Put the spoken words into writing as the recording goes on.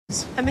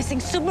A missing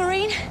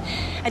submarine,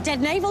 a dead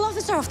naval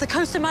officer off the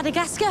coast of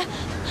Madagascar,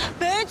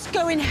 birds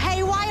going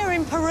haywire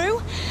in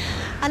Peru,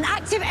 and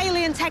active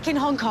alien tech in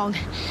Hong Kong.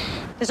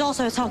 There's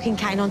also a talking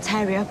cat in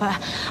Ontario,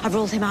 but I've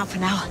ruled him out for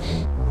now.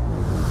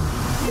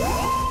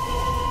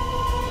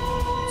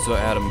 So,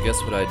 Adam,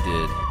 guess what I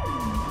did?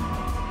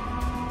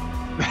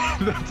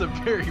 That's a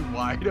very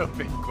wide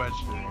open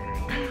question,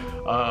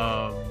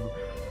 Aaron.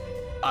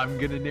 I'm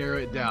going to narrow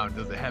it down.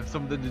 Does it have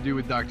something to do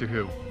with Doctor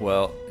Who?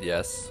 Well,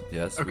 yes.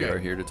 Okay. We are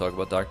here to talk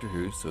about Doctor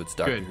Who, so it's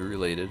Doctor Who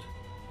related.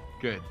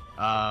 Good.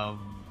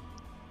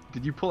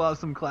 Did you pull out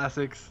some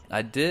classics?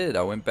 I did.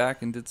 I went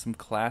back and did some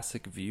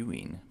classic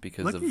viewing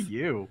because of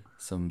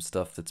some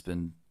stuff that's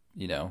been,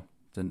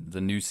 the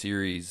new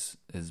series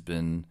has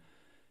been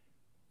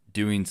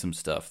doing some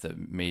stuff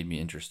that made me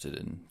interested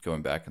in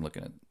going back and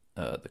looking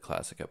at the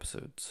classic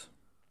episodes.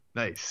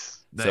 Nice.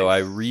 So I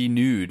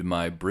renewed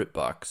my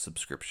BritBox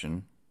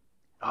subscription.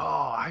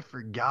 Oh, I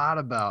forgot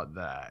about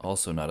that.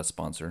 Also not a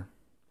sponsor.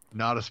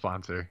 Not a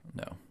sponsor.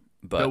 No.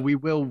 But we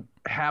will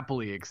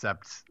happily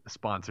accept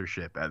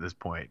sponsorship at this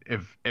point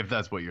if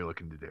that's what you're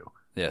looking to do.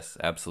 Yes,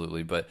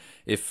 absolutely. But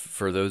if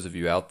for those of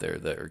you out there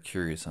that are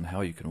curious on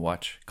how you can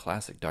watch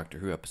classic Doctor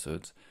Who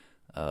episodes,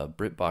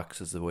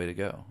 BritBox is the way to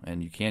go.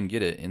 And you can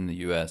get it in the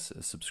US,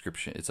 a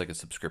subscription. It's like a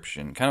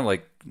subscription, kind of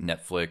like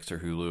Netflix or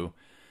Hulu.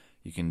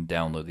 You can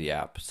download the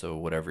app. So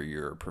whatever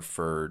your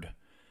preferred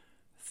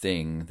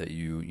thing that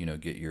you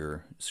get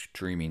your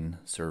streaming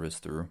service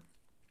through,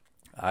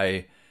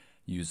 I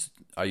use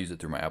it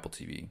through my Apple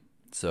TV.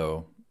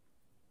 So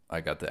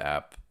I got the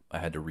app. I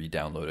had to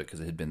re-download it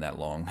because it had been that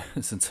long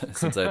since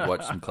I had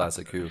watched some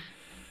classic Who.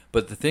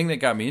 But the thing that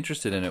got me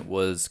interested in it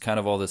was kind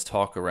of all this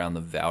talk around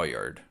the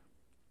Valyard.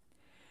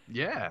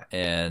 Yeah.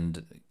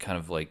 And kind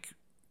of like,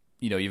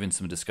 even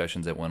some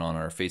discussions that went on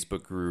in our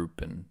Facebook group,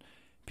 and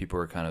people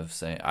were kind of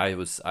saying, I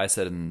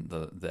said in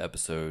the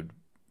episode,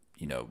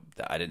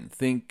 that I didn't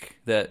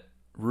think that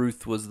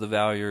Ruth was the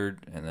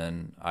Valyard, and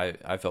then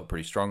I felt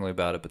pretty strongly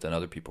about it, but then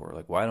other people were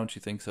like, why don't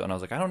you think so? And I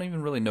was like, I don't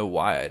even really know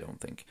why I don't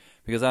think,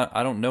 because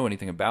I don't know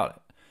anything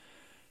about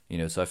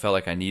it. So I felt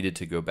like I needed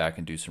to go back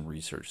and do some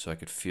research so I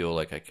could feel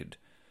like I could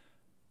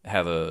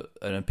have an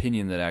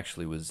opinion that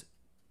actually was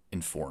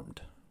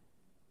informed.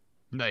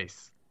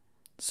 Nice.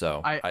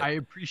 So I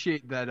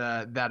appreciate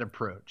that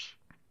approach.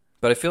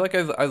 But I feel like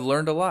I've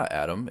learned a lot,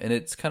 Adam, and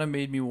it's kind of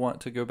made me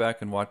want to go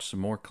back and watch some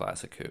more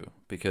classic Who,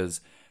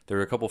 because there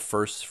are a couple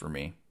firsts for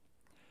me.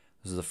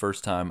 This is the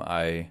first time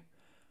I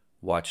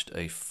watched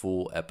a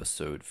full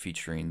episode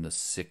featuring the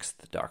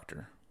Sixth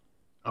Doctor.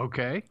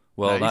 Okay.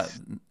 Well, nice.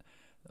 Not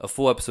a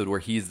full episode where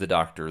he's the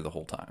Doctor the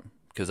whole time,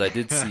 because I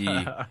did see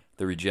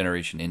the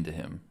regeneration into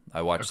him.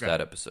 I watched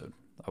that episode.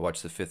 I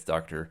watched the Fifth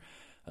Doctor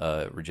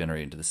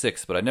regenerate into the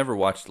Sixth, but I never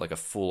watched like a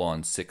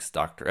full-on Sixth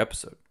Doctor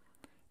episode.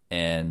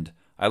 And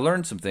I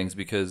learned some things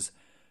because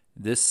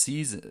this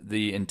season,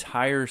 the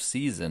entire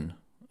season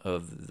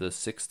of the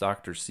Sixth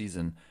Doctor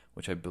season,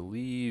 which I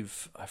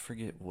believe, I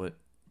forget what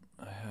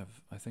I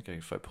have. I think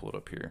if I pull it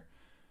up here,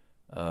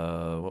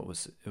 it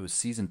was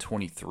season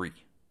 23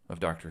 of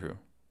Doctor Who.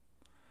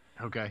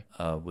 Okay.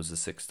 Was the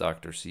Sixth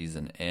Doctor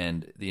season,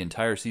 and the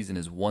entire season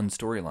is one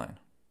storyline.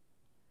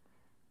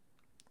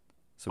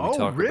 So we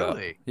talk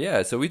really?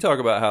 So we talk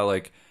about how,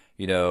 like,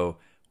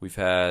 we've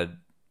had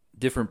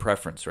different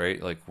preference,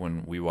 right? Like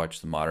when we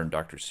watch the modern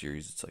Doctor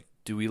series, it's like,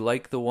 do we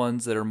like the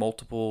ones that are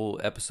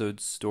multiple episode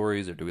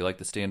stories, or do we like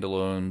the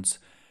standalones?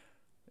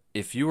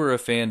 If you were a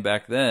fan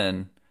back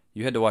then,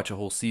 you had to watch a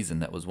whole season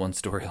that was one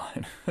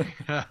storyline.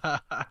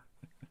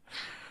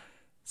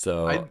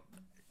 So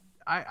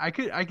I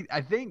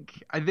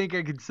think I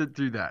could sit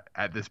through that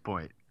at this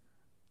point.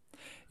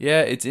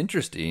 Yeah, it's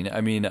interesting.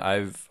 I mean,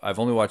 I've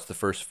only watched the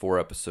first 4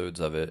 episodes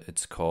of it.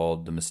 It's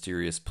called The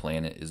Mysterious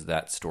Planet Is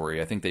That Story.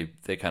 I think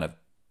they kind of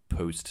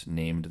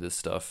post-named this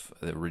stuff.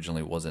 It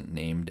originally wasn't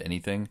named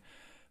anything,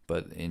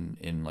 but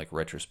in like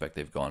retrospect,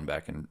 they've gone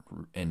back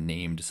and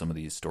named some of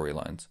these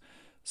storylines.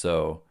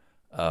 So,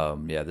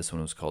 this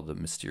one was called The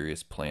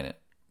Mysterious Planet,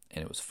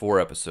 and it was 4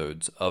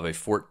 episodes of a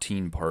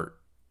 14-part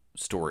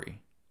story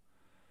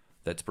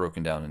that's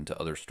broken down into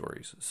other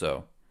stories.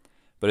 So,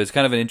 but it's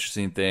kind of an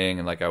interesting thing,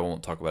 and like I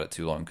won't talk about it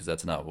too long because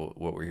that's not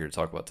what we're here to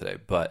talk about today.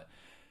 But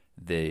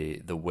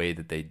the way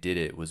that they did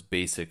it was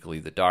basically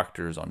the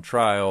Doctor's on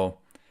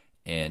trial,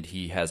 and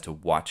he has to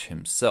watch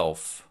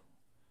himself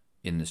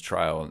in this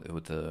trial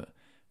with the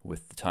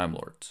Time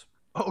Lords.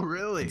 Oh,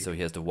 really? And so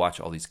he has to watch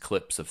all these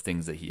clips of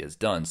things that he has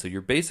done. So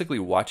you're basically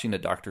watching a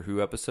Doctor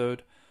Who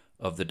episode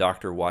of the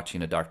Doctor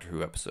watching a Doctor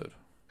Who episode.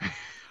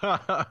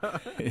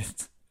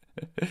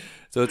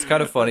 So it's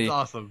kind of funny.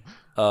 That's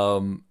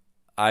awesome.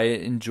 I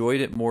enjoyed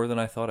it more than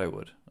I thought I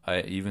would.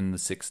 Even the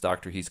Sixth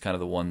Doctor, he's kind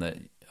of the one that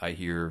I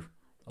hear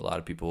a lot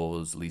of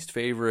people's least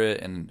favorite,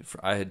 and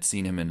I had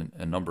seen him in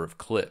a number of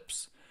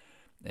clips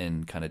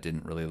and kind of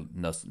didn't really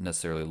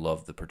necessarily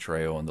love the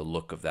portrayal and the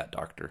look of that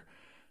Doctor.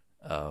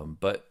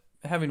 But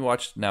having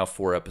watched now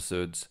 4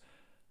 episodes,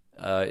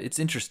 it's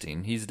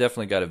interesting. He's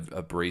definitely got a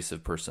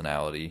abrasive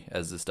personality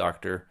as this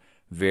Doctor,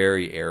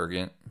 very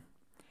arrogant.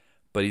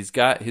 but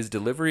his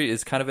delivery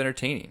is kind of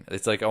entertaining.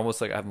 It's like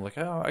almost like I'm like,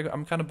 oh,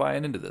 I'm kind of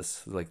buying into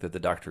this, like that the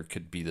Doctor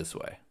could be this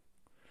way.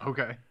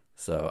 Okay.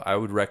 So I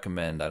would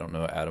recommend. I don't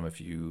know, Adam,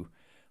 if you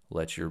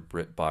let your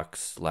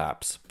BritBox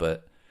lapse,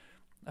 but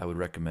I would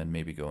recommend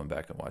maybe going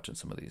back and watching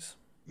some of these.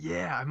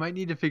 Yeah, I might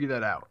need to figure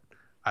that out.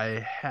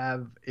 I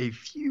have a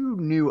few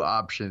new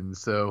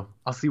options, so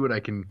I'll see what I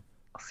can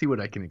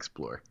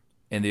explore.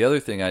 And the other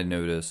thing I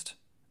noticed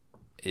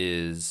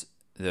is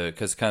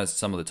because kind of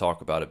some of the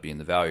talk about it being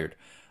the Valyard.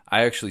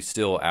 I actually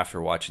still,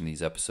 after watching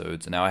these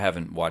episodes, and now I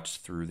haven't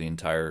watched through the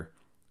entire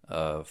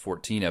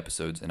 14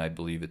 episodes, and I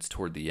believe it's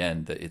toward the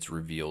end that it's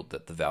revealed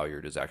that the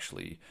Valyard is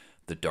actually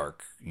the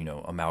dark,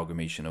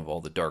 amalgamation of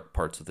all the dark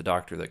parts of the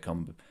Doctor that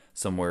come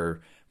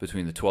somewhere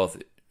between the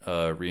 12th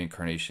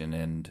reincarnation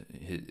and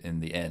in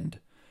the end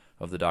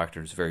of the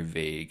Doctor. Is very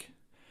vague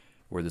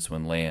where this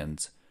one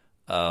lands.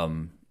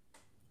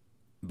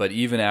 But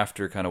even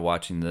after kind of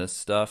watching this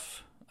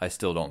stuff, I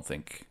still don't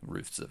think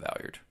Ruth's the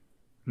Valyard.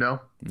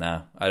 No?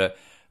 Nah.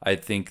 I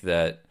think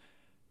that,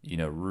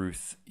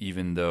 Ruth,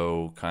 even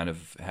though kind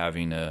of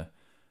having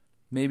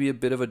maybe a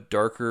bit of a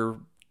darker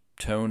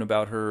tone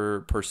about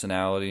her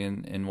personality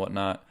and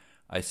whatnot,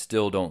 I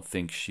still don't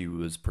think she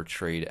was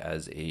portrayed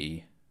as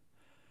a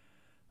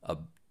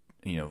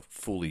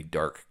fully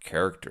dark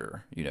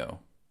character,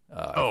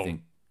 I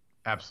think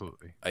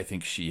absolutely. I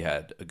think she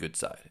had a good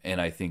side, and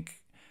I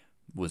think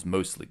was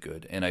mostly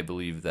good. And I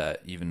believe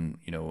that even,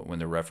 when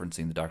they're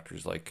referencing the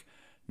Doctor's like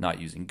not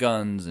using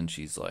guns, and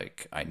she's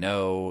like, I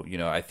know,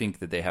 I think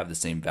that they have the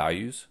same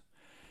values,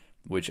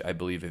 which I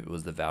believe if it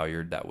was the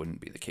Valyard, that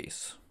wouldn't be the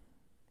case.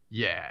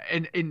 Yeah,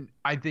 and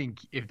I think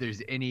if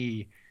there's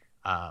any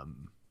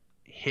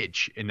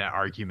hitch in that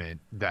argument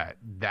that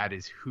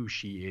is who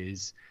she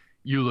is,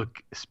 you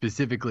look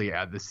specifically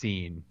at the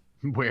scene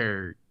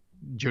where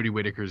Jodie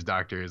Whittaker's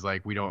Doctor is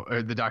like,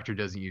 the Doctor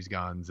doesn't use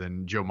guns,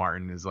 and Jo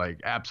Martin is like,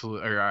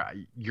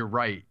 absolutely, you're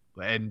right.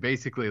 And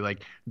basically,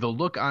 like, the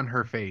look on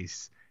her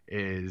face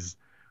is,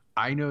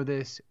 I know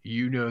this,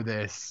 you know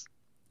this,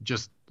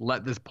 just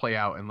let this play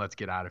out and let's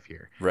get out of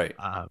here. Right.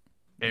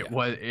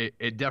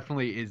 It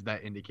definitely is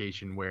that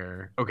indication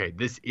where, okay,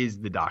 this is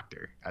the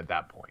Doctor at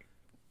that point.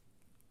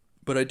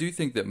 But I do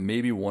think that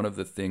maybe one of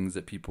the things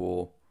that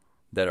people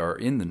that are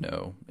in the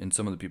know, and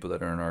some of the people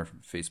that are on our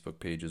Facebook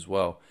page as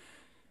well,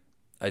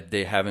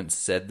 they haven't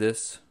said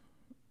this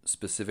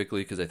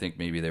specifically because I think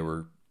maybe they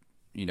were,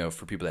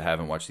 for people that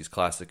haven't watched these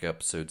classic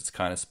episodes, it's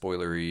kind of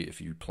spoilery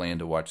if you plan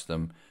to watch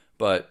them.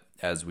 But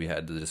as we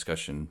had the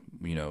discussion,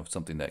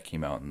 something that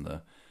came out in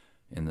the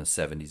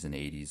 70s and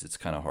 80s, it's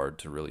kind of hard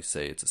to really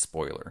say it's a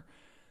spoiler.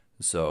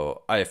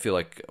 So I feel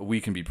like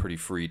we can be pretty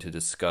free to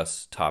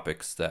discuss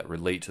topics that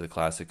relate to the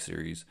classic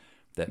series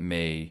that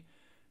may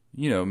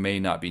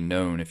not be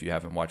known if you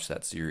haven't watched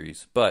that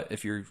series. But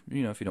if you're,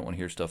 if you don't want to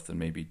hear stuff, then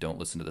maybe don't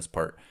listen to this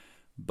part.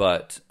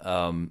 But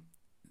and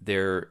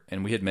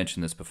we had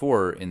mentioned this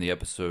before in the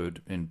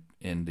episode,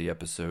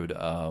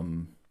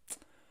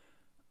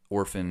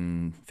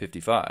 Orphan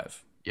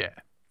 55. Yeah.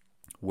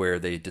 Where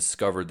they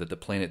discovered that the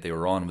planet they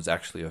were on was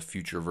actually a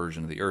future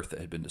version of the Earth that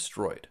had been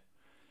destroyed.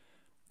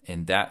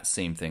 And that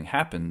same thing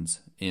happens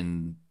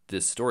in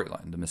this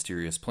storyline, The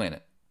Mysterious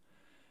Planet.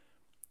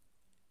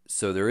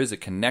 So there is a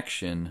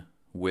connection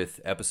with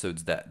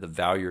episodes that the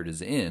Valyard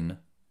is in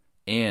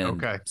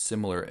and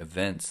similar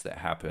events that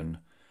happen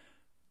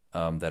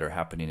that are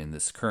happening in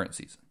this current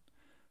season.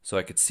 So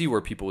I could see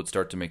where people would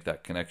start to make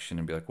that connection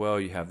and be like,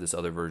 well, you have this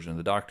other version of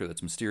the Doctor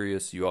that's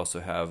mysterious. You also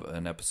have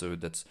an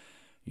episode that's,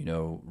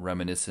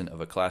 reminiscent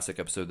of a classic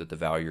episode that the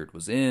Valyard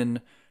was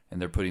in. And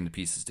they're putting the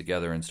pieces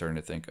together and starting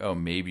to think, oh,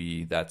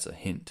 maybe that's a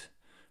hint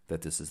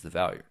that this is the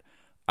Valyard.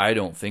 I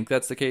don't think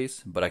that's the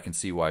case, but I can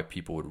see why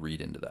people would read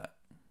into that.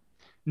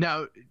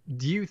 Now,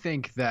 do you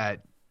think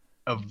that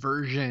a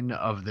version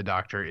of the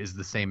Doctor is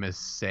the same as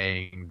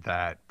saying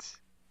that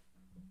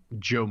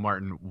Jo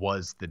Martin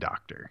was the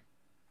Doctor?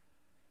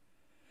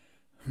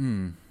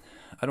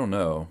 I don't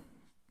know.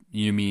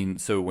 You mean,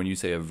 so when you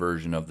say a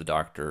version of the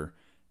Doctor,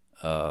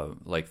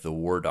 like the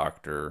War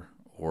Doctor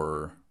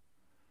or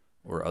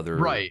other...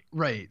 Right.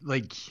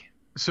 Like,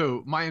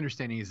 so my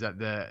understanding is that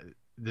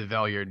the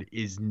Valyard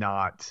is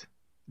not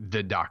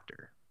the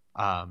Doctor.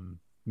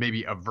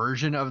 Maybe a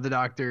version of the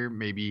Doctor,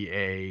 maybe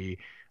a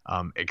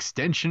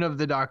extension of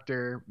the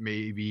Doctor,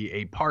 maybe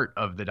a part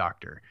of the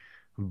Doctor,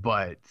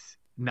 but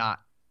not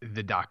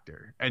the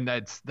Doctor. And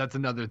that's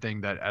another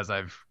thing that, as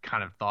I've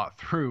kind of thought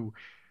through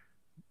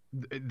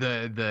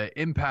the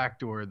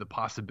impact or the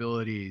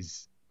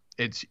possibilities,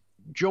 it's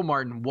Jo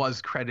Martin was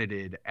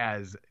credited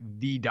as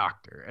the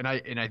Doctor, and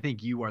I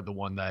think you are the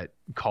one that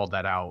called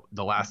that out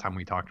the last time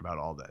we talked about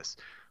all this,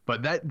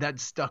 but that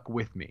stuck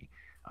with me.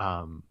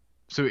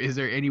 So is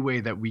there any way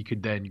that we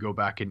could then go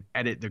back and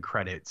edit the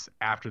credits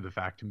after the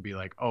fact and be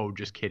like, oh,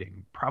 just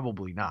kidding?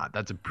 Probably not.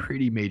 That's a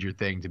pretty major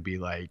thing to be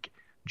like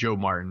Jo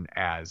Martin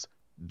as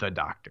the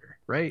Doctor,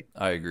 right?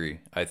 I agree.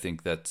 I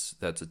think that's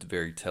a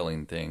very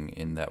telling thing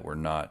in that we're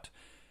not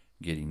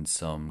getting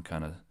some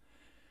kind of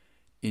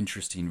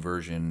interesting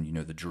version,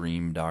 the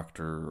Dream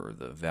Doctor or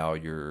the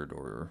Valyard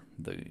or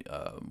the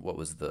what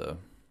was the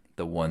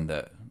one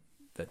that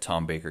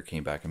Tom Baker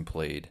came back and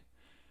played.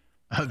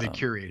 The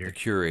Curator. The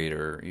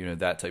Curator,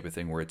 that type of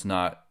thing where it's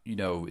not,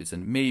 it's a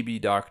maybe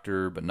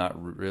doctor, but not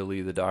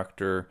really the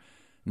doctor.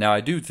 Now, I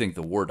do think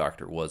the War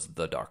Doctor was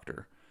the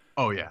Doctor.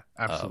 Oh, yeah,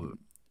 absolutely.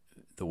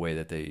 The way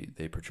that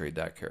they portrayed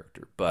that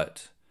character.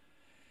 But,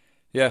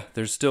 yeah,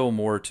 there's still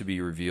more to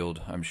be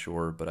revealed, I'm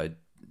sure. But I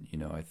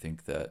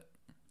think that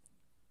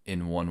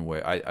in one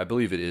way, I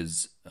believe it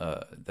is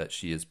that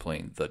she is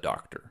playing the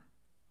Doctor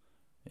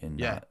and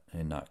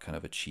not kind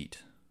of a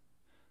cheat.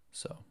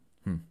 So...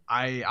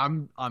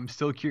 I'm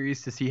still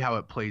curious to see how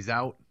it plays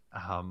out.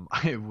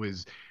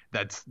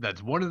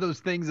 That's one of those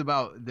things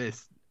about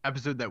this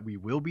episode that we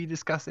will be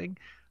discussing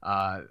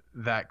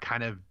that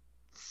kind of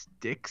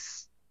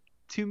sticks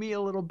to me a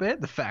little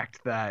bit. The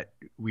fact that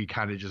we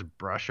kind of just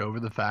brush over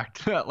the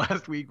fact that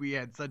last week we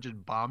had such a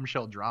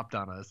bombshell dropped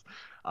on us.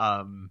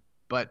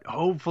 But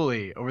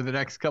hopefully over the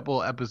next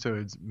couple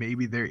episodes,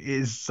 maybe there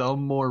is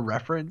some more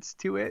reference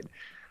to it.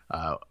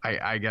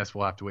 I guess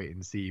we'll have to wait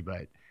and see,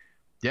 but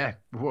yeah,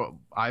 well,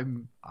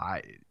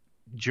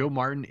 Joe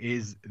Martin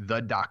is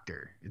the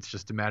Doctor. It's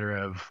just a matter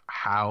of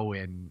how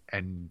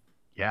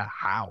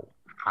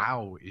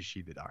how is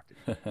she the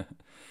Doctor?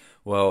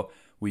 Well,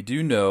 we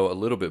do know a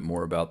little bit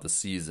more about the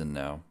season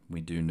now.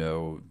 We do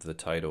know the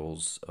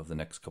titles of the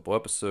next couple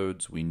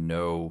episodes. We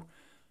know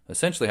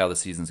essentially how the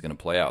season's going to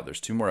play out.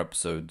 There's 2 more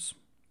episodes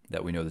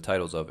that we know the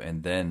titles of,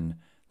 and then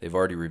they've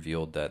already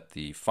revealed that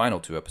the final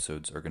 2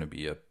 episodes are going to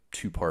be a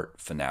 2-part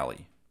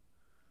finale.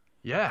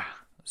 Yeah.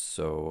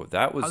 So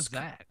that was... How's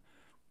that?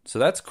 So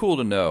that's cool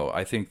to know.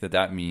 I think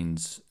that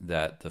means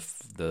that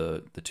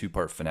the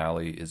 2-part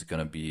finale is going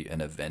to be an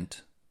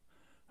event.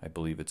 I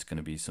believe it's going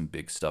to be some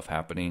big stuff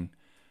happening.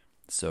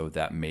 So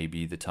that may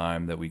be the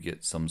time that we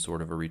get some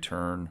sort of a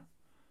return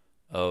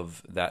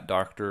of that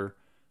Doctor.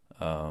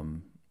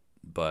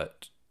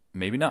 But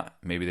maybe not.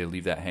 Maybe they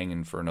leave that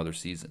hanging for another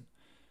season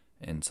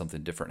and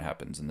something different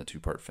happens in the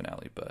 2-part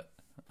finale. But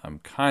I'm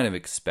kind of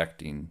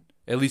expecting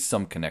at least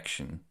some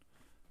connection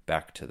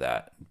back to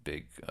that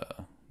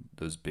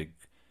those big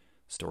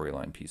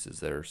storyline pieces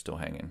that are still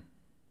hanging.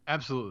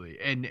 Absolutely.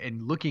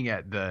 And looking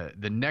at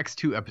the next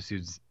 2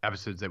 episodes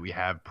that we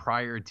have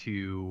prior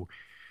to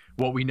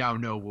what we now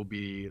know will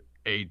be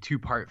a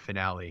 2-part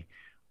finale,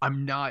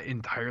 I'm not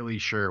entirely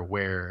sure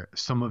where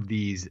some of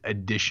these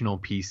additional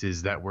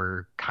pieces that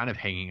we're kind of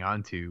hanging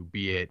on to,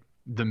 be it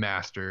the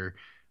Master,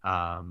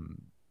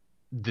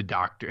 the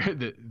Doctor,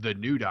 the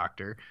new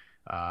Doctor,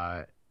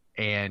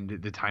 and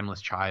the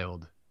Timeless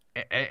Child,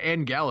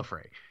 and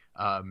Gallifrey,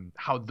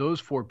 how those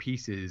 4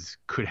 pieces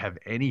could have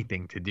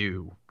anything to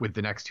do with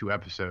the next 2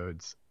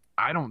 episodes.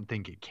 I don't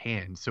think it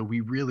can. So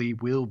we really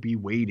will be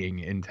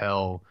waiting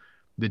until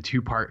the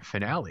 2-part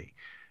finale.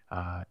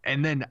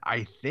 And then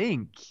I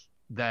think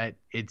that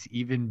it's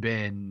even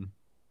been,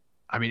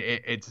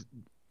 it's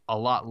a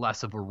lot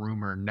less of a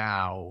rumor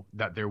now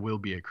that there will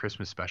be a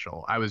Christmas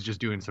special. I was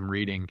just doing some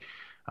reading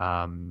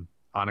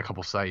on a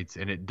couple sites,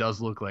 and it does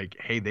look like,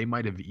 hey, they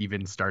might have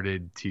even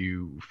started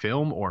to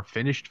film or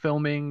finished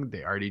filming.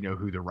 They already know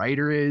who the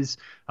writer is,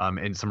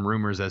 and some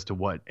rumors as to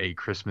what a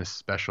Christmas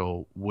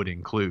special would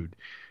include.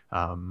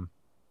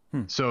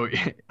 So,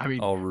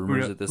 all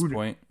rumors at this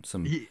point.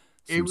 Some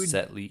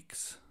set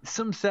leaks.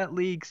 Some set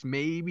leaks,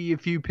 maybe a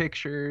few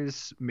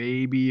pictures,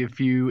 maybe a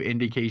few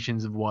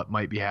indications of what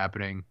might be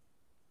happening.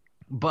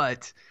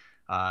 But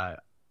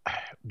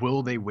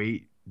will they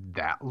wait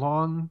that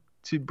long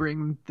to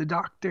bring the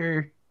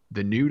Doctor,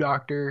 the new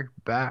Doctor,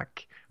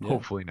 back? Yeah.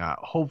 Hopefully not.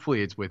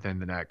 Hopefully it's within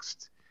the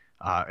next,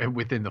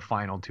 within the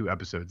final 2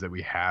 episodes that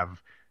we have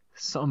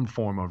some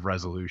form of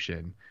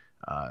resolution,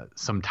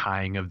 some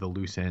tying of the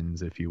loose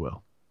ends, if you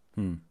will.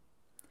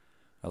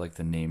 I like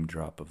the name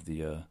drop of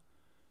the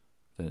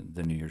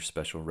New Year's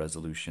special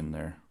resolution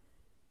there.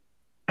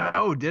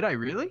 Oh, did I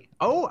really?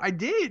 Oh, I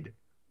did.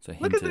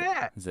 Look at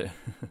that. Is it?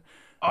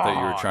 I thought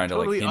you were trying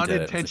totally to hint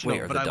unintentional, at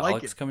it. Wait, are but the I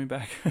like Daleks it. coming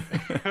back?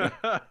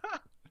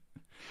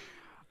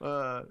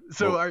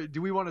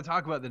 Do we want to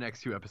talk about the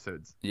next 2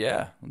 episodes?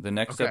 Yeah. The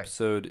next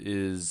episode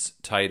is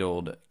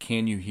titled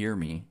Can You Hear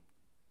Me?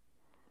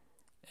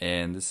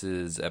 And this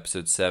is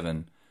episode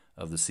 7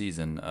 of the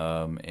season.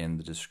 And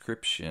the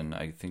description,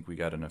 I think we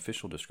got an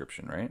official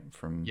description, right?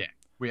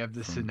 We have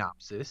the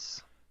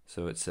synopsis.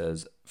 So it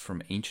says,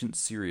 from ancient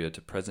Syria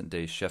to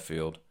present-day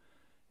Sheffield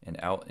and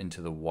out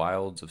into the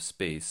wilds of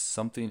space,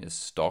 something is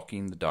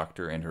stalking the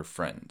Doctor and her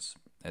friends.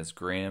 As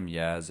Graham,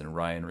 Yaz, and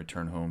Ryan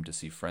return home to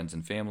see friends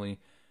and family,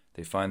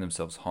 they find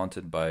themselves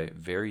haunted by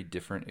very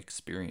different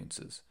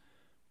experiences.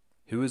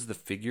 Who is the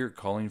figure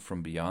calling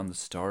from beyond the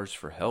stars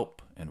for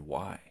help, and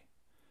why?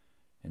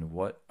 And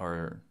what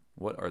are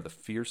the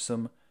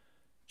fearsome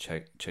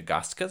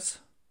Chagaskas?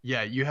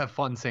 Yeah, you have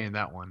fun saying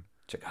that one.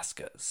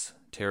 Chagaskas,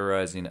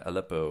 terrorizing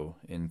Aleppo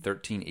in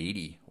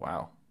 1380.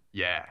 Wow.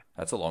 Yeah.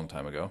 That's a long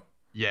time ago.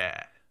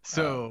 Yeah.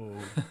 So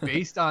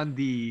based on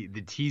the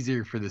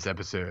teaser for this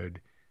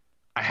episode,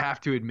 I have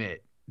to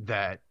admit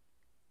that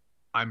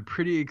I'm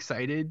pretty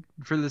excited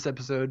for this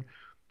episode,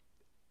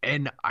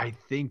 and I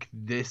think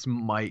this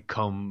might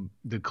come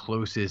the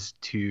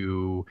closest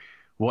to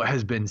what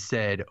has been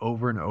said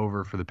over and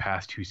over for the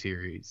past two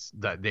series,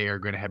 that they are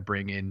going to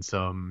bring in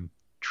some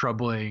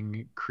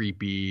troubling,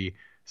 creepy,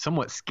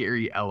 somewhat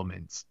scary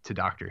elements to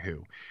Doctor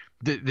Who.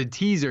 The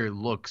teaser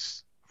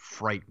looks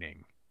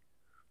frightening.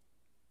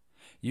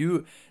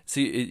 You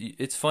see,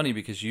 it's funny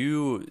because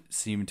you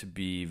seem to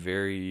be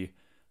very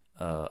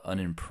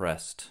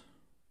unimpressed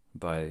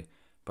by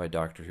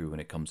Doctor Who when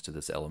it comes to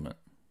this element.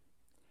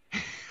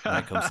 When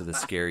it comes to the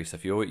scary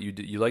stuff, you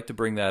like to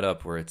bring that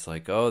up, where it's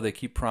like, oh, they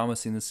keep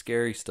promising the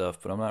scary stuff,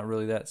 but I'm not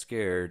really that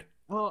scared.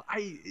 Well,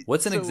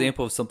 what's an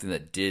example of something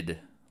that did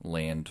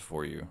land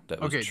for you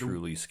that was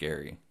truly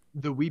scary?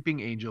 The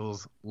Weeping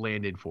Angels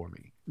landed for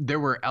me. There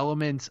were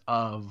elements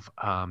of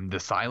the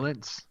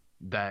silence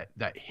that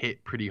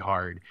hit pretty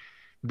hard.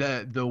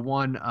 The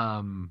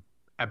one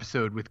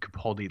episode with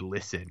Capaldi,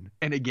 Listen,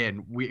 and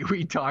again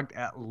we talked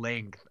at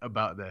length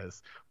about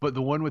this, but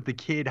the one with the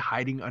kid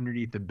hiding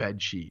underneath the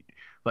bed sheet,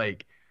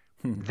 like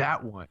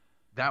that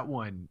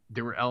one,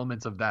 there were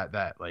elements of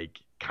that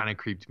like kind of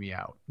creeped me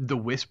out. The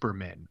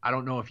Whispermen, I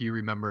don't know if you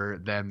remember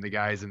them, the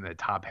guys in the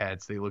top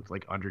hats, they looked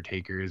like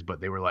Undertakers,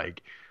 but they were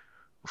like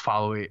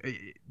following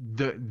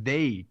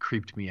they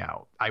creeped me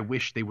out. I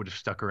wish they would have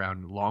stuck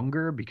around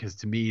longer, because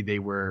to me they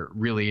were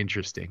really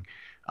interesting.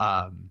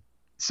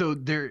 So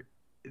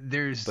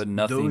there's but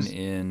nothing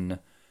in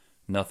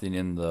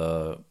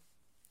the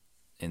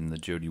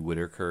Jodie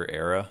Whittaker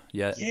era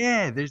yet.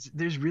 Yeah,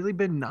 there's really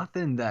been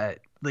nothing that,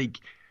 like,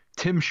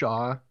 Tim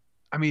Shaw,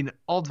 I mean,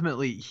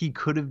 ultimately he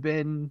could have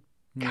been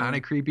kind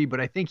of creepy, but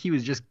I think he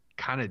was just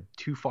kind of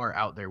too far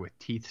out there with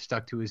teeth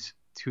stuck to his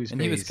face.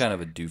 And he was kind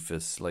of a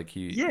doofus, like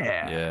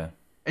yeah.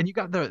 And you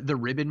got the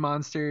ribbon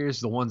monsters,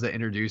 the ones that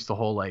introduced the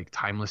whole like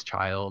timeless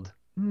child,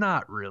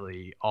 not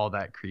really all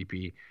that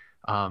creepy.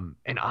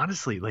 And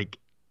honestly, like,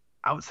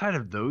 outside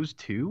of those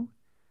two,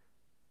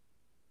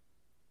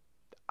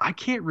 I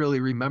can't really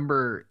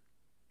remember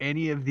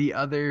any of the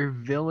other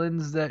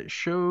villains that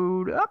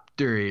showed up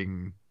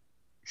during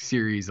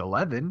series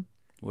 11.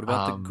 What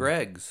about the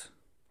Gregs?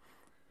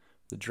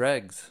 The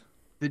Dregs?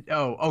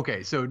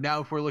 Okay. So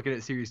now if we're looking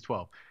at series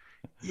 12,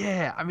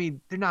 yeah, I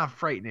mean, they're not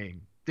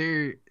frightening.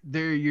 They're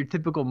your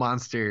typical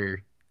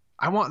monster.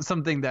 I want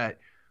something that,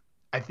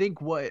 I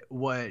think what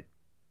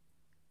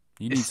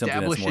you need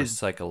something that's more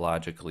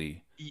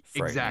psychologically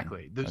frightening.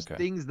 Exactly. Those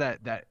things that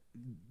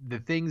the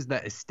things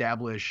that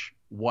establish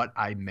what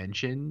I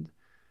mentioned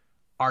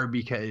are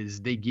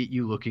because they get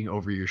you looking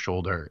over your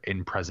shoulder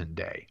in present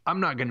day. I'm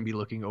not going to be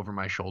looking over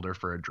my shoulder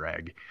for a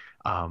dreg.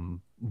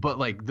 But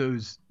like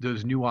those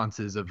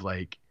nuances of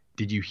like,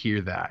 did you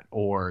hear that?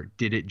 Or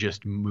did it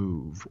just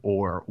move?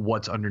 Or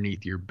what's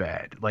underneath your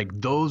bed? Like,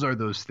 those are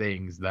those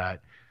things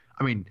that,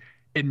 I mean,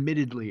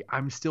 admittedly,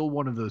 I'm still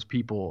one of those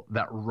people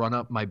that run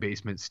up my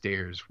basement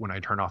stairs when I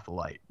turn off the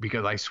light,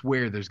 because I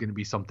swear there's going to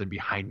be something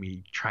behind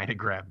me trying to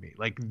grab me.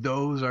 Like,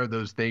 those are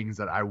those things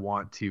that I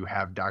want to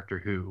have Doctor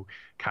Who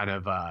kind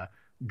of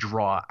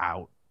draw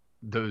out.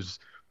 Those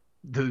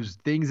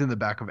things in the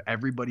back of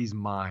everybody's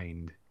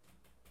mind,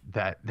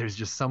 that there's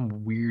just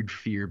some weird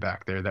fear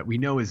back there that we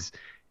know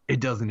it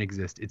doesn't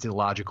exist. It's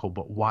illogical,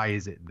 but why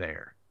is it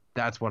there?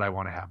 That's what I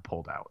want to have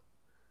pulled out.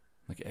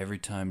 Like every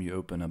time you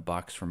open a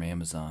box from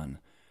Amazon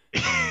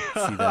and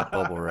you see that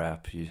bubble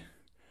wrap, you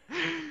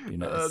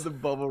know, the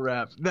bubble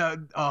wrap. That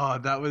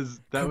was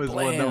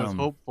one that was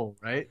hopeful,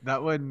 right?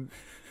 That one,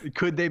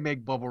 could they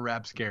make bubble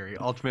wrap scary?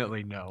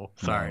 Ultimately, no.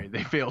 Sorry,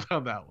 they failed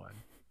on that one.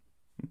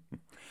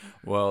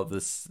 Well,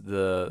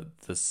 the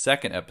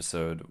second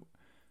episode,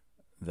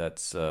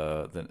 that's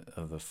of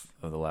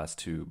the last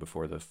two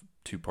before the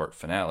 2-part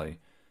finale.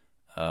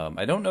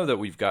 I don't know that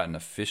we've got an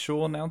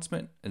official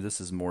announcement, and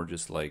this is more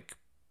just like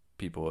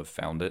people have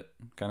found it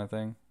kind of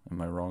thing.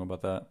 Am I wrong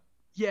about that?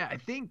 Yeah, I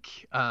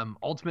think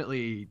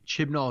ultimately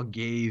Chibnall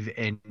gave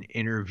an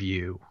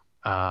interview,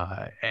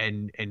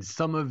 and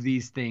some of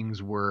these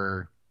things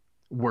were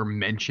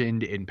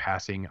mentioned in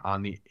passing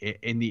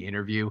in the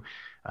interview.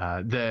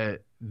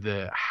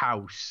 The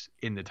house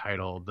in the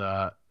title,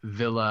 the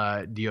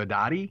Villa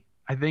Diodati,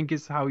 I think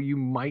is how you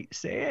might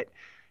say it.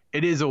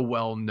 It is a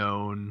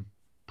well-known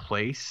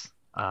place,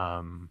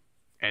 and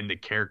the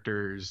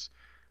characters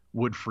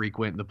would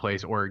frequent the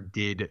place or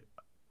did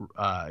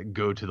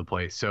go to the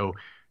place. So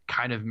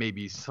kind of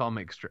maybe some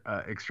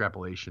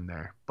extrapolation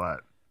there.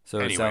 But so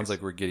anyways. It sounds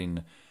like we're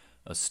getting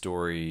a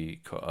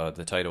story.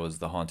 The title is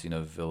The Haunting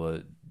of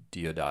Villa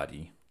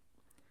Diodati,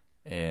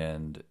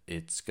 and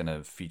it's going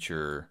to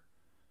feature,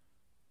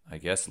 I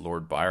guess,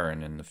 Lord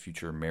Byron and the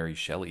future Mary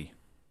Shelley.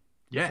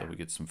 Yeah. So we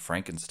get some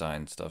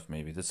Frankenstein stuff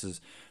maybe.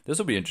 This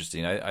will be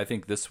interesting. I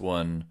think this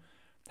one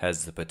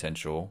has the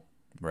potential,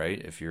 right?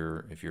 If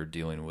you're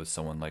dealing with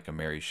someone like a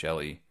Mary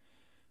Shelley,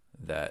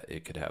 that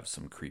it could have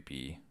some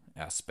creepy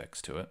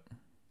aspects to it.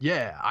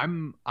 Yeah,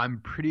 I'm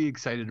pretty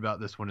excited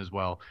about this one as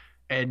well.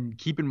 And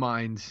keep in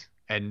mind,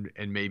 and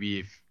maybe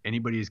if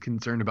anybody is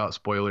concerned about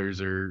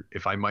spoilers or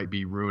if I might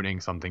be ruining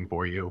something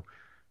for you,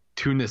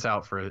 tune this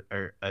out for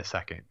a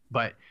second,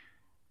 but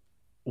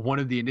one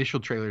of the initial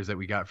trailers that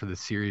we got for the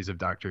series of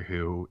Doctor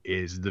Who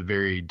is the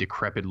very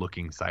decrepit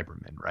looking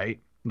Cybermen, right?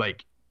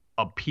 Like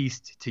a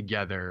pieced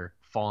together,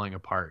 falling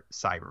apart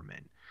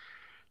Cybermen.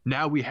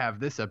 Now we have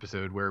this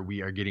episode where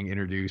we are getting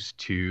introduced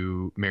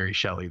to Mary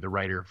Shelley, the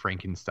writer of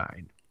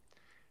Frankenstein.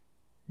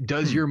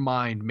 Does your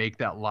mind make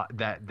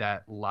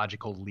that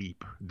logical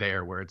leap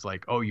there, where it's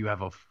like, oh, you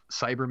have a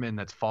Cyberman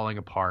that's falling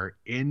apart?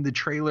 In the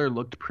trailer,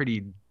 looked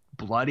pretty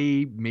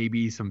bloody,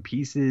 maybe some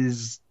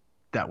pieces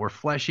that were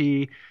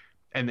fleshy,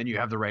 and then you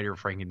have the writer of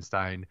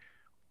Frankenstein.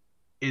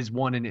 Is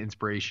one an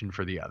inspiration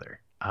for the other?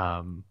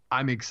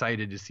 I'm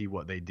excited to see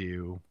what they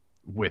do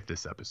with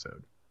this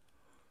episode.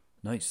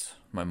 Nice.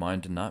 My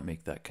mind did not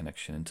make that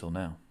connection until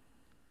now.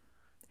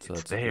 So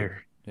it's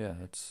there. Yeah,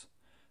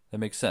 that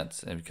makes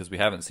sense. And because we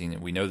haven't seen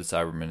it, we know the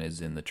Cyberman is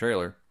in the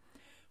trailer.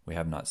 We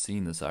have not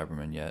seen the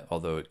Cyberman yet,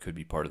 although it could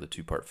be part of the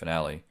 2-part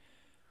finale.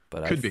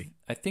 But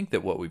I think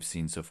that what we've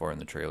seen so far in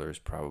the trailer is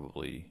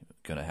probably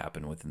going to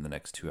happen within the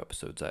next 2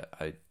 episodes.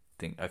 I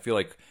feel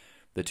like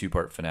the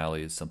 2-part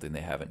finale is something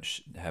they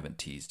haven't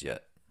teased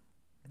yet.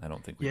 I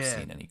don't think we've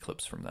seen any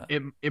clips from that.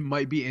 It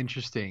might be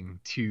interesting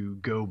to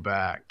go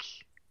back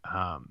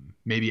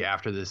maybe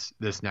after this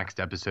next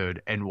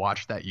episode and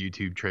watch that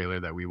YouTube trailer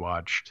that we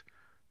watched.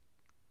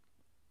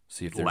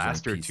 See if there's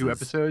last or 2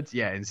 episodes,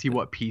 and see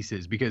what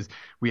pieces, because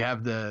we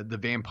have the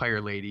vampire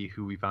lady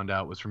who we found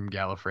out was from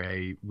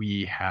Gallifrey.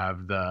 We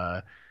have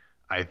the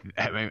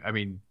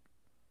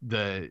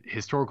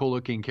historical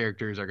looking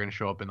characters are going to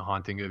show up in the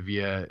Haunting of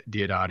Via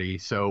Diodati.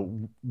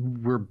 So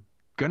we're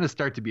going to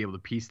start to be able to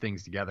piece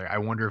things together. I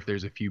wonder if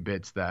there's a few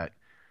bits that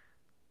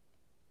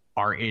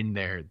are in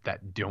there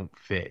that don't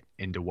fit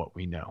into what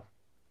we know.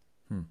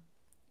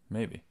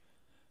 Maybe.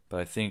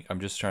 But I think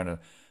I'm just trying to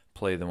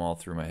play them all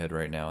through my head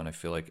right now, and I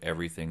feel like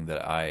everything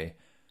that I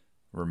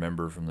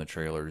remember from the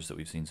trailers that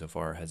we've seen so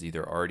far has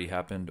either already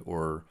happened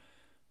or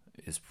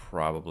is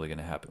probably going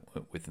to happen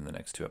within the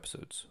next 2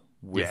 episodes.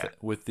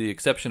 With the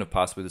exception of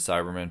possibly the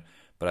Cyberman,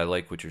 but I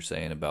like what you're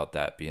saying about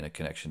that being a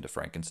connection to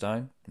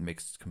Frankenstein. It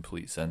makes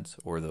complete sense.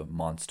 Or the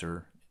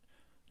monster,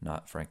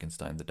 not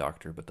Frankenstein the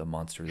doctor, but the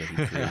monster that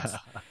he creates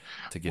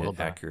to get it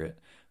accurate.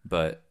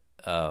 But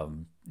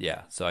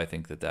so I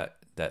think that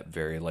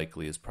very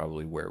likely is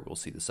probably where we'll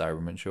see the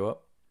Cybermen show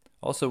up.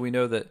 Also, we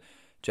know that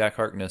Jack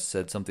Harkness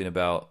said something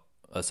about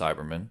a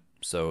Cyberman,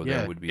 so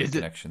there would be a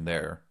connection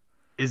there.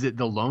 Is it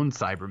the lone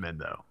Cyberman,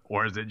 though?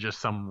 Or is it just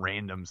some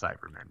random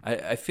Cyberman?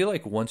 I feel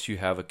like once you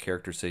have a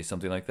character say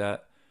something like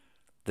that,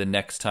 the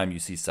next time you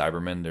see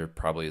Cybermen, there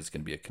probably is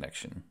going to be a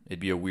connection. It'd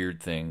be a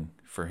weird thing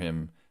for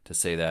him to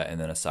say that, and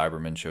then a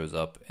Cyberman shows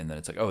up, and then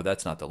it's like, oh,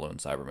 that's not the lone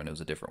Cyberman. It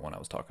was a different one I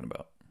was talking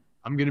about.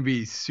 I'm going to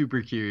be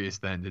super curious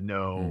then to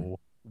know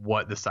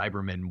what the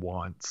Cyberman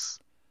wants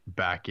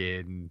back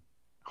in...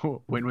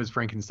 When was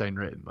Frankenstein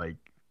written? Like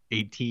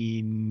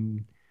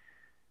early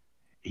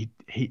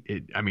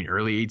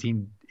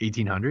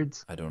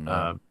 1800s? I don't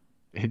know.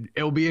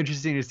 It'll be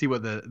interesting to see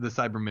what the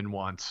Cyberman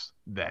wants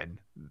then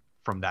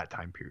from that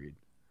time period.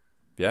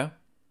 Yeah.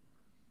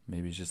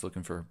 Maybe he's just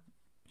looking for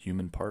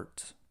human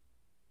parts.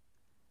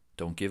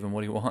 Don't give him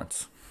what he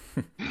wants.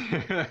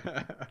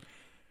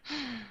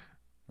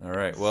 All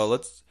right. Well,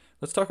 let's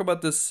talk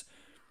about this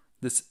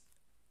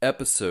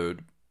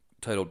episode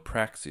titled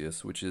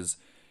Praxeus, which is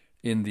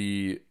in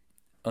the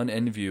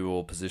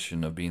unenviable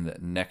position of being the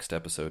next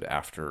episode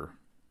after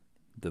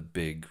the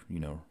big,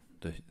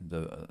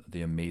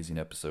 the amazing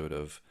episode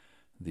of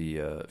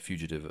the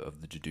Fugitive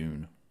of the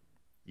Judoon.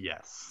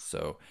 Yes.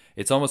 So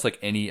it's almost like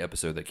any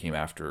episode that came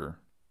after,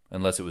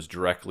 unless it was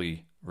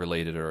directly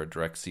related or a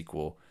direct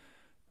sequel,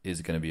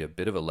 is going to be a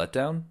bit of a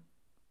letdown.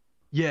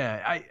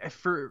 Yeah,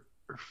 for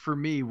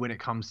me, when it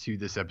comes to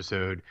this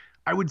episode,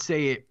 I would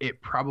say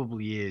it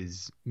probably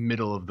is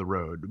middle of the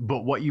road.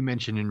 But what you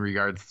mentioned in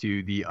regards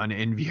to the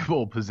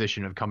unenviable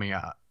position of coming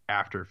out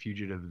after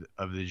Fugitive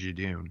of the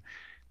Judoon,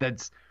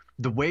 that's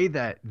the way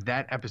that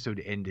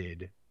episode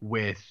ended,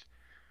 with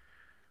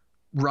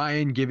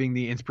Ryan giving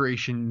the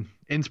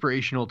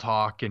inspirational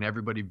talk and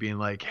everybody being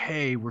like,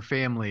 hey, we're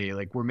family,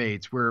 like we're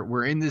mates,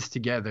 we're in this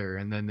together.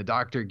 And then the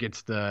doctor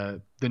gets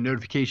the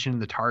notification in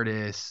the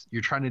TARDIS,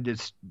 you're trying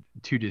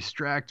to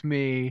distract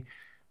me.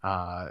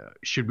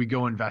 Should we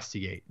go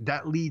investigate?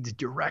 That leads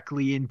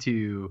directly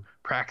into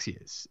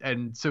Praxeus.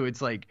 And so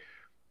it's like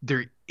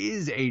there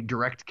is a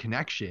direct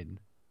connection,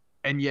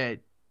 and yet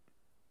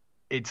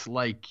it's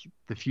like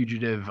the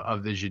Fugitive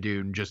of the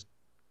Judoon just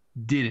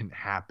didn't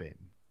happen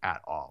at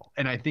all.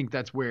 And I think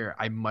that's where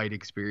I might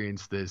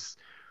experience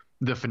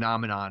the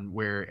phenomenon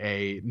where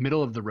a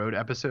middle of the road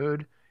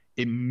episode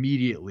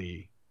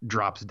immediately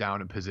drops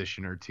down a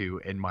position or two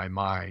in my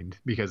mind,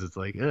 because it's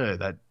like,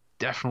 that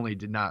definitely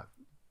did not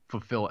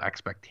fulfill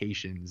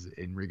expectations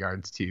in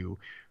regards to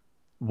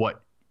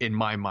what, in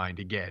my mind,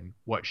 again,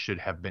 what should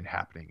have been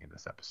happening in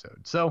this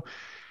episode. So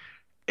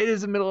it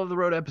is a middle of the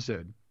road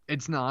episode.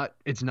 It's not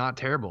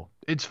terrible.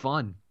 It's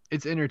fun.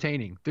 It's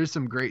entertaining. There's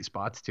some great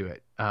spots to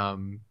it.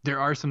 There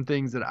are some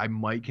things that I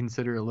might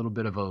consider a little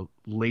bit of a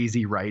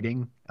lazy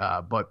writing,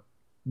 but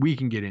we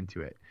can get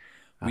into it.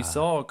 We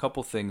saw a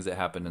couple things that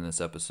happened in this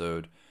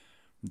episode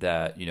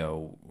that, you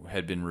know,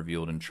 had been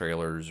revealed in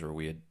trailers, or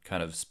we had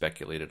kind of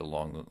speculated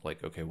along,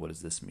 like, okay, what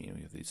does this mean?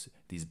 We have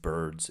these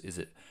birds. Is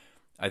it?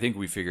 I think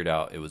we figured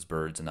out it was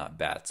birds and not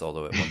bats,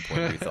 although at one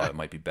point we thought it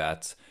might be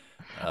bats.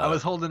 I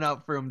was holding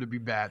out for them to be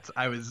bats.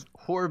 I was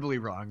horribly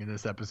wrong in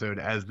this episode,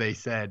 as they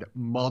said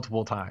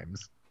multiple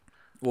times.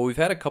 Well, we've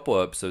had a couple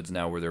of episodes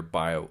now where they're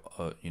by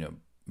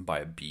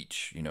a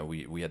beach. You know,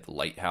 we had the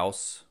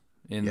lighthouse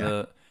in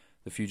the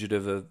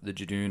Fugitive of the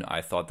Judoon.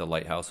 I thought the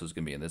lighthouse was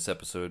going to be in this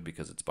episode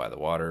because it's by the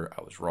water.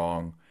 I was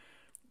wrong.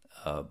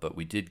 But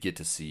we did get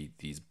to see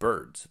these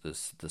birds,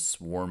 the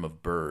swarm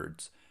of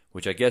birds,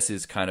 which I guess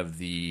is kind of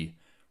the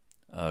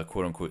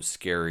quote-unquote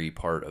scary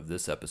part of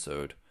this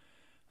episode.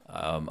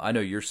 I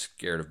know you're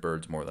scared of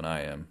birds more than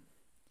I am.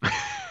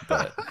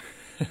 But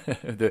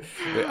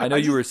I know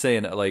you were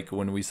saying, like,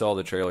 when we saw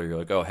the trailer, you're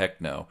like, oh,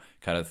 heck no,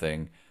 kind of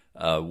thing.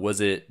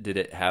 Did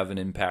it have an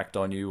impact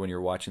on you when you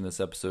were watching this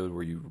episode?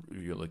 Were you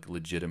like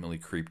legitimately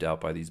creeped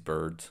out by these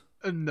birds?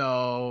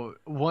 No.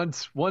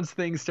 Once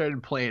things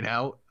started playing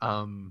out,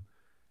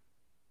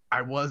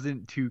 I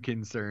wasn't too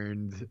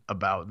concerned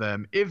about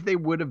them. If they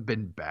would have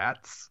been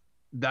bats,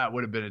 that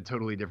would have been a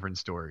totally different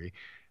story.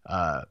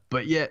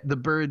 But yeah, the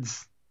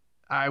birds,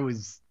 I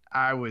was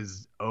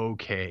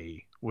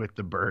okay with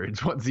the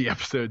birds once the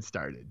episode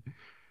started.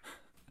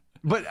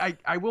 But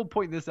I will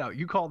point this out.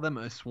 You call them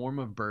a swarm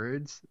of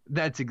birds.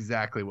 That's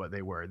exactly what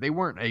they were. They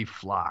weren't a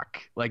flock.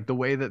 Like, the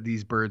way that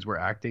these birds were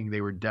acting,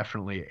 they were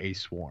definitely a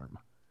swarm.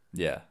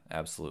 Yeah,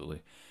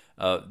 absolutely.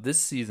 This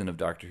season of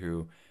Doctor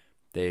Who,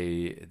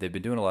 they've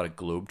been doing a lot of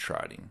globe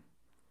trotting.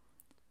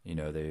 You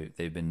know,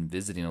 they've been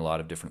visiting a lot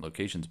of different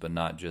locations, but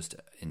not just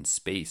in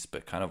space,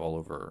 but kind of all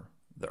over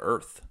the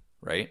Earth,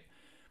 right?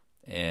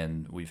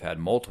 And we've had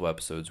multiple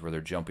episodes where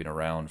they're jumping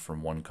around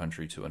from one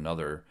country to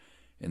another.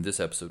 And this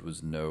episode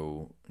was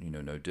no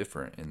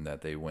different in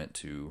that they went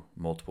to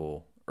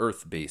multiple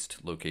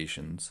Earth-based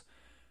locations,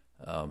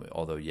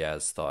 although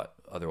Yaz thought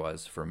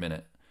otherwise for a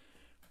minute.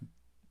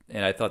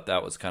 And I thought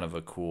that was kind of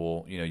a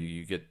cool,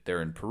 you get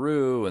there in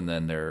Peru, and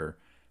then they're,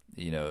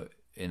 in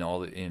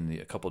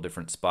a couple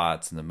different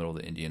spots in the middle of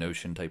the Indian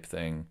Ocean type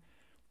thing.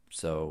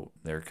 So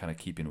they're kind of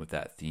keeping with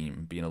that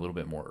theme, being a little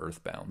bit more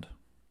earthbound.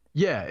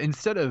 Yeah,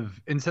 instead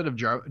of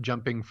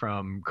jumping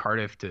from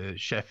Cardiff to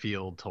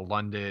Sheffield to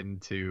London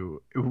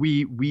to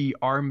we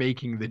are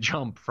making the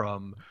jump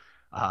from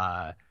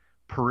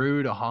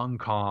Peru to Hong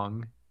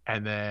Kong,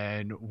 and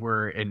then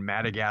we're in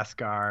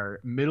Madagascar,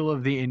 middle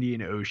of the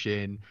Indian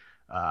Ocean.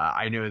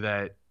 I know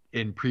that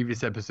in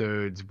previous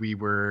episodes we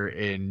were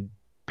in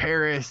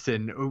Paris,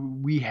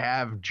 and we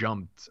have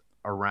jumped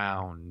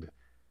around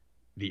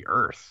the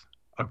Earth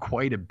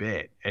quite a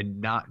bit,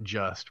 and not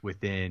just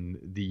within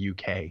the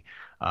UK.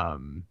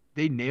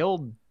 They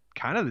nailed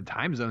kind of the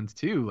time zones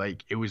too.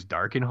 Like, it was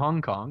dark in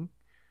Hong Kong,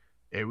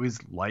 it was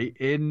light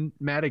in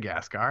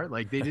Madagascar.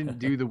 Like, they didn't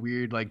do the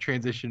weird like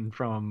transition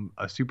from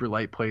a super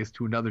light place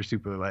to another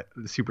super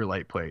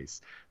light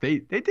place. They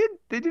did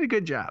a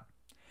good job.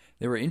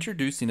 They were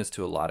introducing us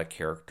to a lot of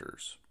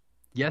characters.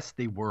 Yes,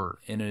 they were.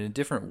 And in a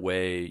different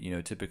way.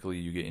 Typically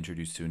you get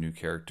introduced to a new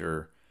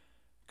character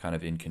kind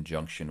of in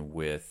conjunction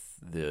with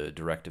the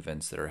direct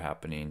events that are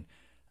happening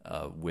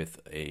with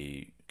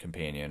a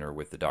companion or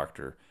with the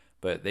Doctor.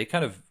 But they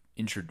kind of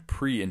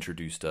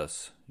pre-introduced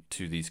us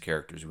to these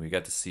characters. We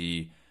got to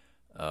see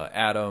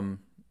Adam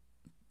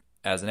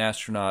as an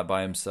astronaut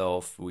by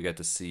himself. We got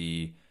to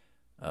see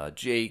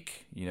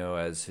Jake,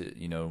 as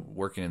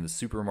working in the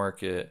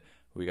supermarket.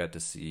 We got to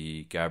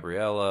see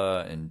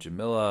Gabriella and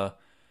Jamila,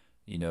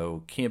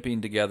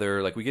 camping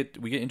together. Like, we get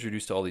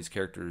introduced to all these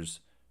characters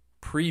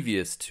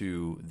previous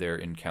to their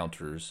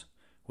encounters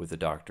with the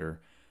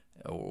Doctor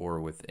or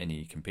with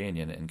any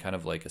companion, and kind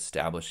of like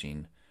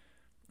establishing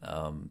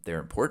their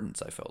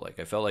importance. I felt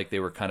like they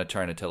were kind of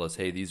trying to tell us,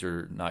 hey, these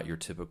are not your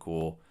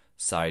typical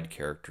side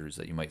characters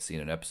that you might see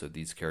in an episode.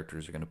 These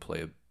characters are going to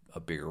play a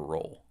bigger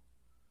role.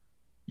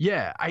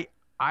 Yeah,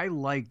 I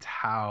liked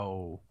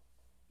how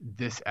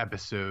this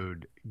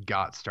episode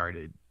got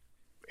started,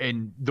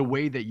 and the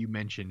way that you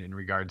mentioned in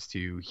regards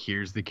to,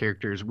 here's the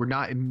characters. We're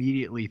not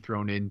immediately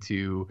thrown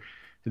into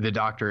the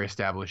Doctor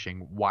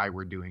establishing why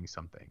we're doing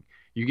something.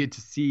 You get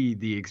to see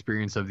the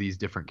experience of these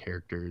different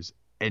characters,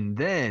 and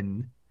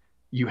then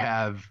you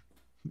have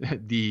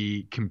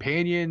the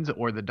companions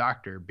or the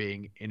Doctor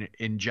being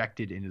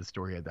injected into the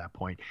story at that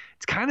point.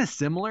 It's kind of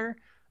similar,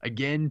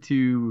 again,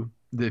 to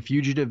the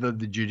Fugitive of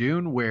the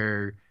Judoon,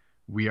 where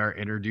we are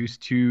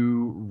introduced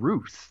to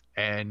Ruth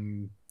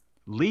and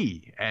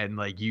Lee, and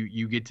like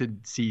you get to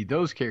see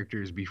those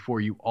characters before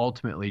you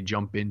ultimately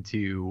jump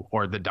into,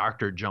 or the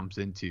Doctor jumps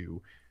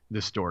into,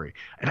 the story.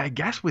 And I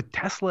guess with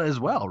Tesla as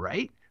well,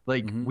 right?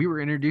 Like, we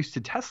were introduced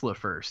to Tesla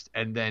first,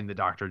 and then the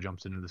Doctor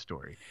jumps into the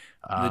story.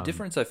 The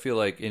difference, I feel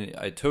like, and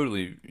I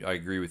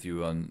agree with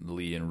you on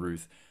Lee and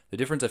Ruth. The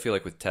difference I feel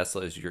like with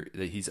Tesla is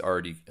that he's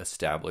already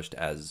established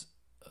as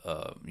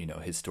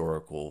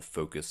historical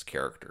focused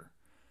character.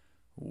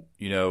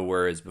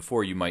 Whereas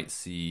before you might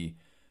see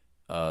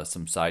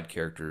some side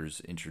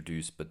characters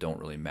introduced but don't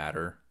really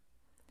matter.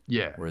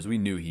 Yeah. Whereas we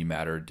knew he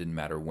mattered, didn't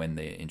matter when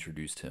they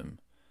introduced him.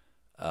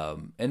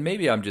 And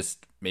maybe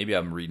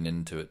I'm reading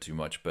into it too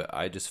much, but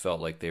I just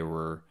felt like they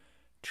were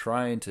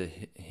trying to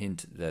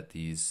hint that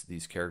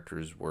these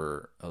characters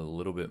were a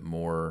little bit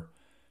more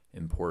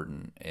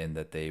important and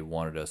that they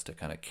wanted us to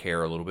kind of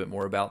care a little bit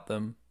more about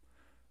them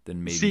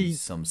than maybe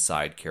some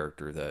side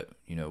character that,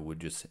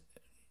 would just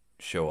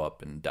show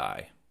up and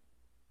die.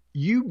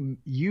 You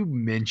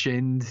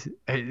mentioned,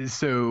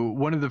 so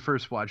one of the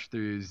first watch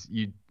throughs,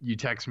 you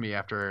text me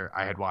after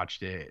I had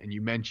watched it, and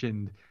you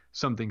mentioned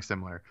something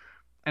similar,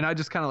 and I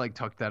just kind of like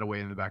tucked that away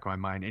in the back of my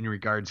mind in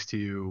regards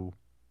to,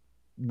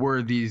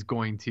 were these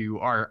going to,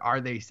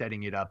 are they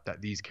setting it up that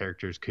these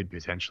characters could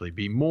potentially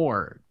be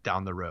more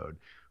down the road?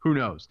 Who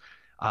knows?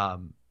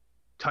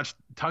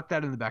 Tuck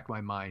that in the back of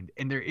my mind,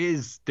 and there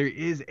is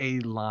a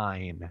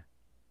line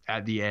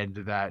at the end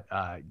that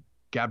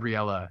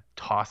Gabriella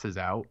tosses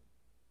out,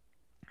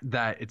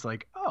 that it's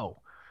like, oh,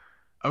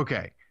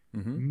 okay,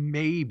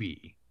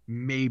 maybe,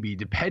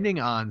 depending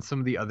on some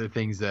of the other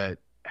things that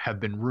have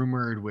been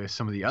rumored with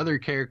some of the other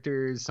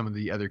characters, some of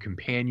the other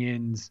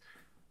companions,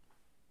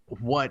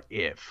 what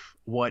if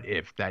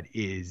that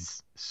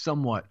is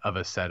somewhat of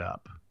a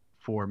setup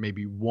for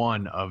maybe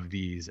one of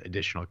these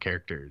additional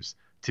characters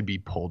to be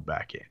pulled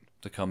back in,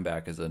 to come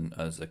back as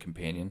a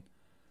companion,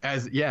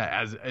 as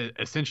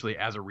essentially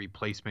as a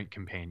replacement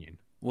companion.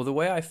 Well, the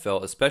way I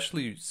felt,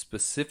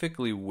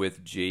 specifically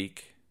with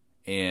Jake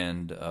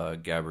and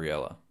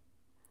Gabriella,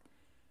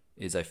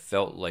 is I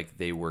felt like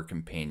they were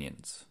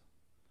companions,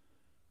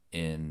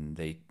 and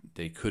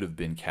they could have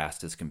been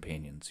cast as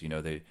companions.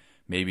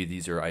 Maybe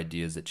these are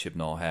ideas that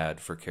Chibnall had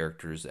for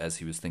characters as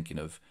he was thinking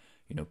of,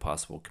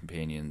 possible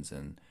companions,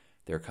 and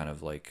they're kind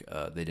of like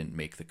they didn't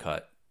make the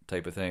cut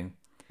type of thing.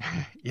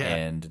 Yeah,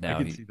 and now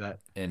I can see that.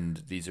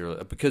 And these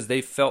are because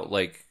they felt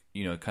like,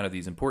 kind of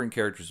these important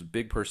characters with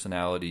big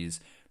personalities.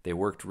 They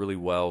worked really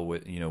well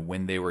with,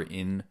 when they were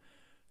in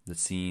the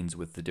scenes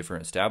with the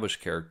different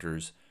established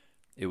characters,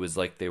 it was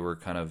like they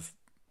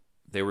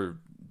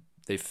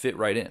fit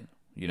right in,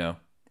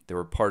 they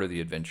were part of the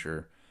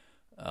adventure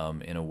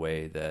in a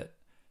way that,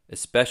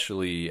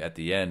 especially at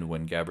the end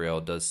when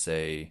Gabrielle does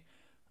say,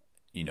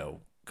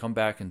 come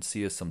back and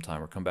see us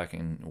sometime, or come back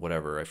and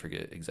whatever, I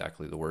forget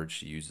exactly the word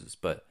she uses,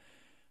 but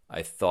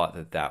I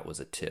thought that was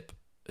a tip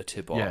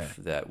off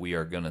that we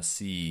are going to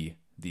see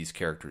these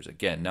characters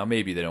again. Now,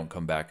 maybe they don't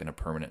come back in a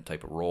permanent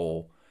type of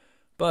role,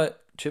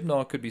 but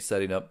Chibnall could be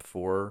setting up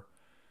for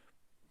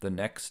the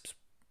next,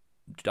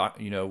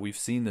 we've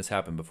seen this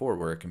happen before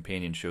where a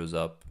companion shows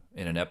up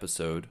in an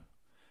episode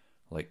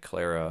like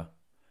Clara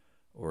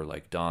or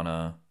like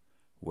Donna,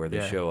 where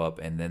they show up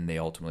and then they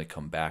ultimately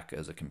come back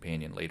as a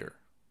companion later.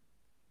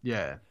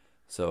 Yeah.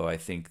 So I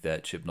think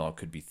that Chibnall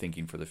could be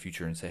thinking for the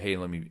future and say, hey,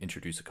 let me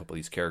introduce a couple of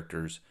these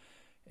characters,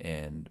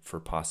 and for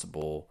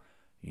possible,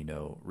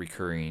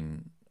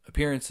 recurring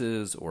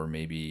appearances, or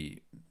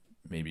maybe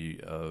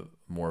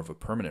more of a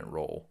permanent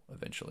role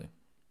eventually.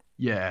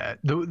 Yeah.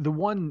 The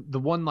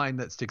one line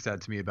that sticks out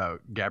to me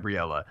about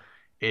Gabriella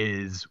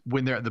is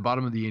when they're at the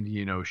bottom of the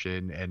Indian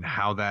Ocean, and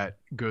how that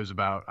goes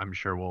about, I'm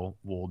sure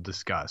we'll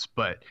discuss.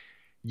 But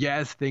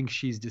Yaz thinks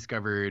she's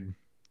discovered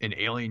an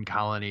alien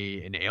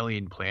colony, an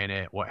alien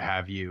planet, what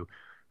have you.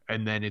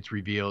 And then it's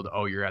revealed,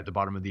 oh, you're at the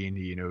bottom of the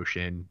Indian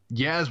Ocean.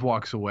 Yaz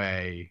walks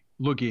away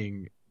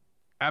looking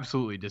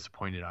absolutely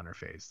disappointed on her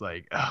face.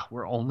 Like,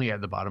 we're only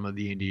at the bottom of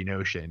the Indian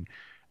Ocean.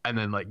 And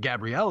then like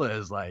Gabriella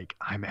is like,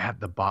 I'm at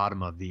the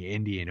bottom of the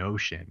Indian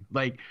Ocean.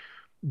 Like,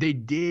 they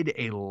did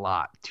a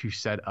lot to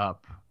set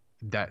up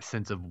that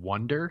sense of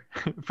wonder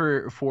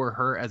for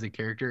her as a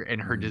character,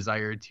 and her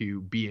desire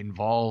to be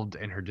involved,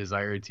 and her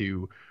desire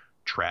to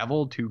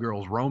travel. Two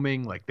girls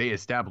roaming, like they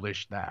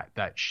established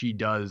that she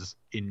does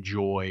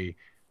enjoy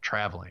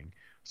traveling.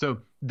 So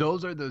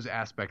those are those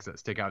aspects that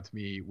stick out to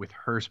me with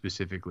her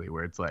specifically,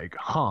 where it's like,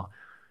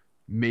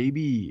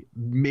 maybe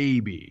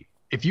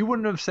if you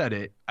wouldn't have said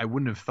it, I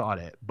wouldn't have thought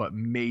it, but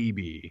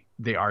maybe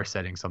they are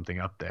setting something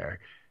up there.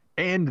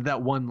 And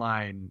that one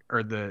line,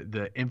 or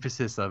the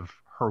emphasis of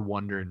her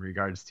wonder in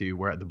regards to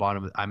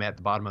I'm at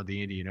the bottom of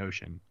the Indian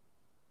Ocean.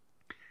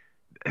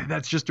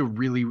 That's just a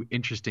really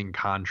interesting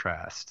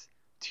contrast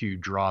to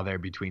draw there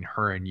between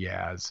her and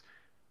Yaz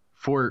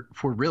for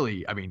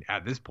really, I mean,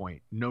 at this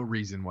point, no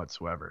reason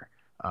whatsoever.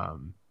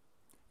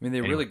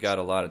 They really got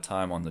a lot of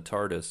time on the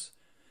TARDIS,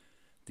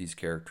 these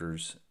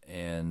characters,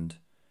 and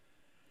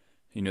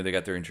they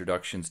got their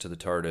introductions to the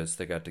TARDIS.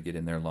 They got to get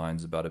in their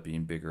lines about it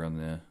being bigger on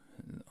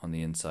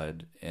the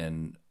inside,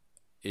 and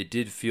it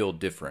did feel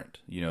different,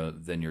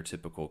 than your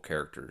typical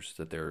characters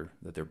that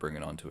they're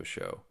bringing onto a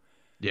show.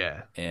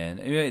 Yeah. And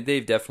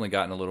they've definitely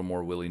gotten a little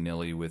more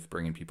willy-nilly with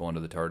bringing people onto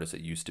the TARDIS.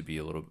 It used to be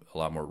a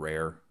lot more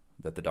rare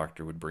that the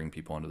Doctor would bring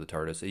people onto the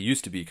TARDIS. It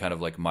used to be kind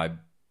of like my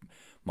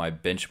my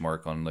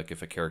benchmark on like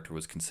if a character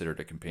was considered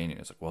a companion.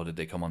 It's like, well, did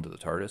they come onto the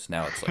TARDIS?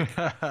 Now it's like,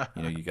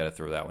 you got to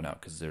throw that one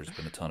out because there's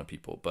been a ton of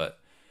people. But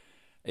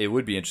it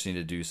would be interesting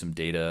to do some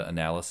data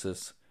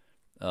analysis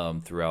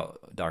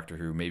throughout Doctor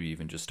Who, maybe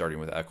even just starting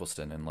with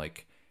Eccleston, and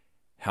like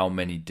how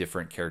many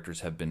different characters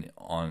have been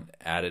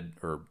added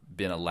or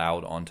been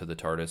allowed onto the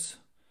TARDIS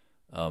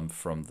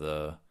from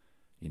the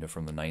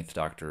ninth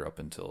Doctor up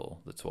until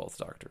the 12th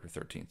Doctor or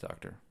 13th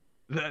Doctor.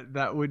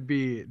 That'd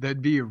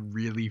be a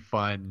really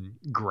fun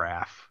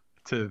graph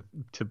to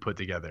put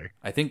together.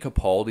 I think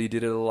Capaldi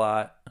did it a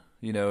lot.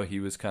 He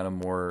was kind of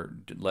more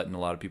letting a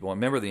lot of people. I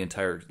remember the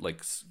entire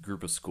like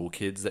group of school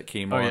kids that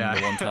came on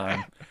the one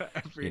time.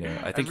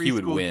 I think he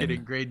would win. Kid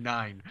in grade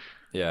 9.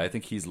 Yeah, I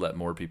think he's let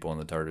more people on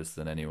the TARDIS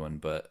than anyone.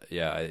 But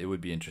yeah, it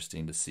would be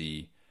interesting to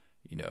see,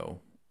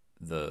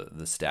 the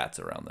stats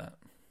around that.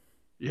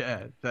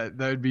 Yeah, that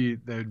would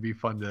be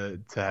fun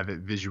to have it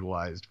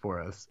visualized for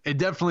us. It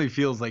definitely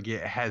feels like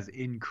it has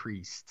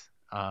increased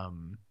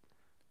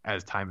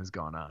as time has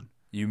gone on.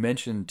 You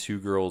mentioned Two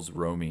Girls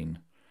Roaming,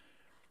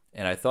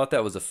 and I thought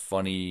that was a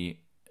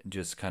funny,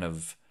 just kind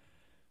of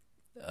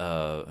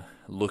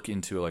look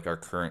into like our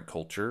current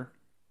culture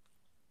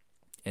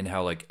and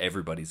how like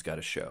everybody's got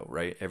a show,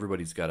 right?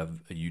 Everybody's got a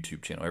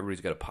YouTube channel.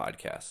 Everybody's got a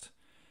podcast.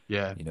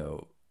 Yeah.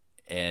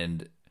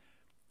 And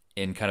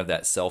in kind of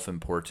that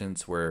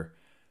self-importance where,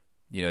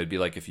 it'd be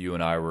like if you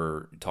and I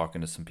were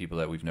talking to some people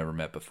that we've never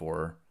met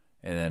before,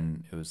 and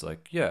then it was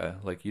like, yeah,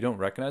 like, you don't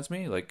recognize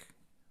me? Like,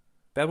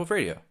 Bad Wolf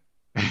Radio.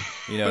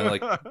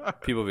 Like,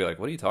 people would be like,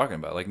 what are you talking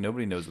about? Like,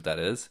 nobody knows what that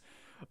is.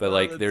 But,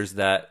 like, there's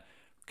that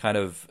kind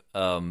of,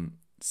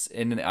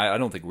 and I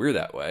don't think we're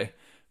that way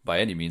by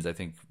any means. I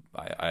think,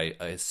 I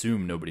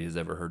assume nobody has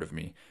ever heard of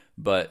me.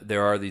 But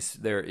there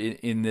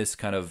in this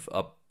kind of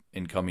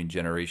up-and-coming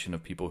generation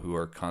of people who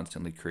are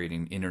constantly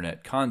creating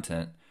internet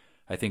content,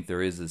 I think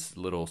there is this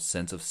little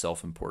sense of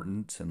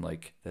self-importance and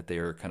like that they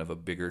are kind of a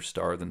bigger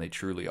star than they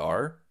truly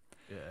are.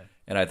 Yeah.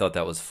 And I thought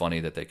that was funny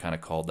that they kind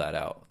of called that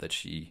out, that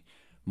she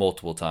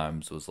multiple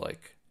times was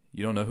like,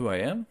 you don't know who I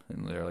am?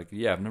 And they're like,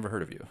 yeah, I've never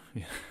heard of you.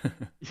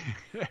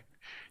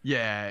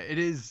 Yeah, it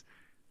is.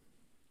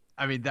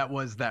 I mean, that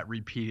was that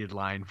repeated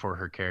line for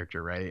her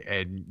character, right?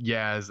 And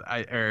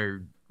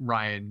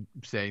Ryan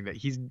saying that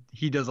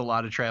he does a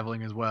lot of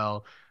traveling as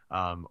well,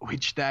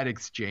 which that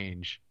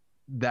exchange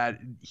that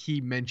he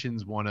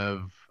mentions one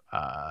of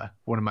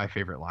my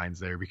favorite lines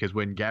there, because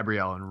when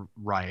Gabrielle and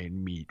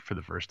Ryan meet for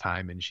the first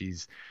time and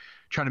she's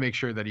trying to make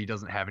sure that he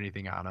doesn't have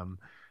anything on him,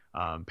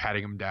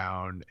 patting him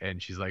down,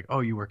 and she's like, oh,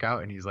 you work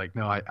out? And he's like,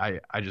 no,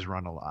 I just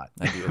run a lot.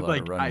 I do a lot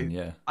of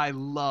running.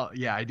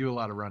 I do a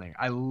lot of running.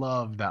 I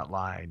love that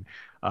line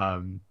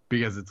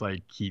because it's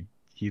like he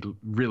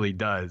really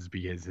does,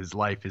 because his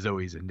life is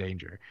always in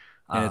danger.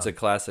 And it's a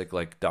classic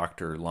like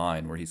Doctor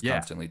line where he's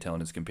constantly telling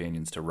his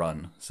companions to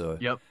run. So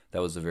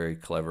that was a very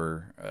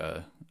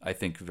clever, I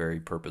think very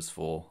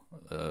purposeful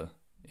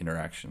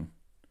interaction.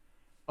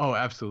 Oh,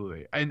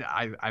 absolutely. And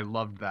I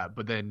loved that.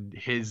 But then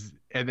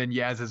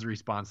Yaz's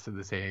response to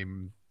the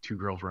same Two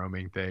Girls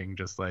Roaming thing,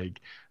 just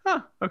like,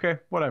 okay,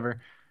 whatever.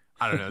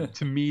 I don't know.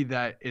 To me,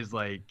 that is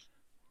like,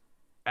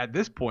 at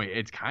this point,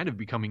 it's kind of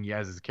becoming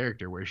Yaz's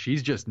character where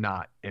she's just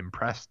not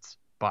impressed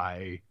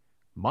by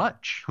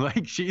much.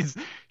 Like she's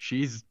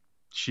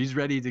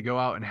ready to go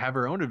out and have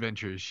her own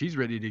adventures. She's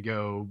ready to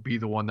go be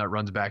the one that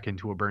runs back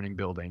into a burning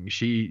building.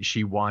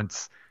 She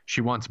wants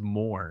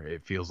more,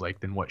 it feels like,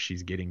 than what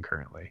she's getting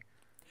currently.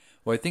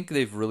 Well, I think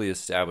they've really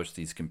established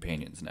these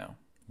companions now.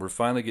 We're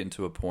finally getting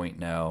to a point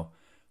now.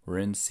 We're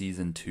in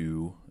season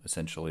 2,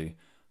 essentially,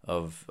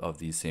 of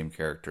these same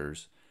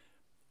characters.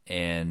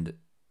 And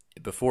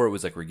before it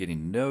was like we're getting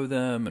to know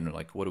them and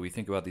like, what do we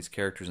think about these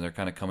characters? And they're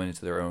kind of coming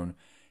into their own.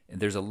 And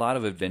there's a lot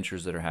of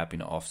adventures that are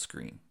happening off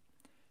screen.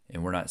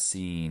 And we're not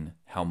seeing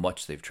how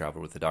much they've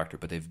traveled with the Doctor,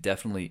 but they've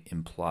definitely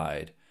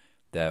implied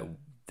that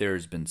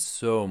there's been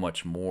so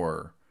much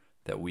more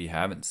that we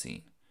haven't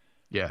seen.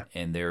 Yeah.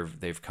 And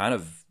they've kind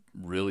of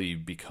really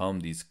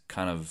become these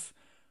kind of,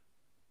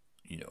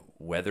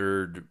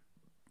 weathered,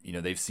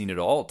 they've seen it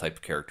all type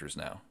of characters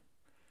now.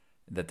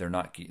 That they're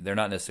not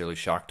necessarily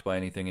shocked by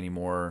anything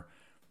anymore.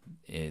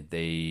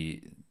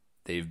 They've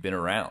been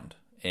around.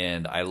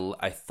 And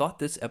I thought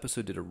this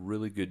episode did a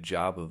really good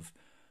job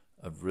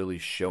of really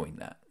showing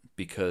that,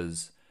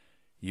 because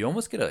you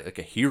almost get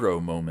a hero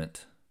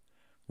moment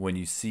when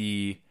you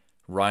see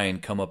Ryan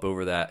come up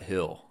over that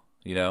hill,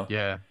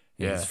 Yeah.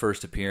 In his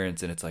first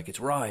appearance, and it's like, it's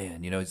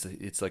Ryan,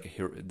 it's like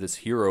this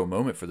hero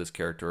moment for this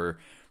character,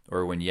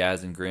 or when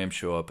Yaz and Graham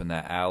show up in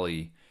that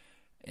alley,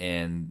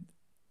 and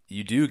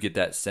you do get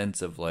that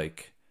sense of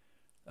like,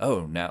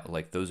 oh, now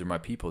like those are my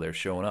people, they're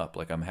showing up,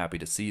 like I'm happy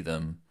to see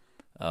them.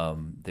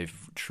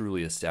 They've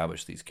truly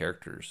established these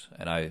characters,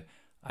 and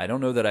I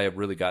don't know that I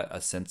really got a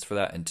sense for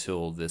that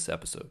until this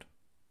episode.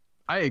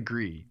 I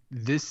agree.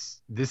 This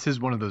is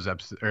one of those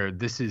episodes, or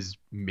this is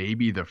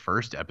maybe the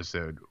first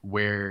episode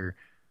where,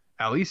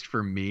 at least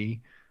for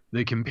me,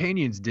 the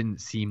companions didn't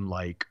seem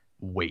like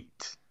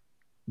weight.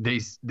 they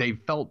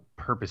felt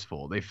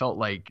purposeful. They felt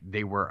like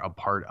they were a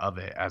part of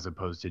it as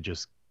opposed to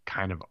just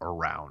kind of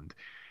around.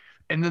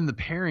 And then the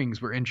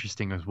pairings were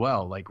interesting as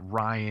well. Like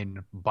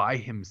Ryan by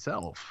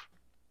himself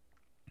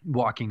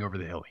walking over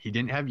the hill. He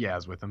didn't have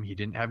Yaz with him. He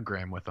didn't have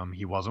Graham with him.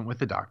 He wasn't with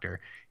the doctor.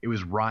 It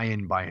was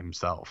Ryan by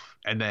himself.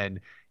 And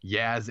then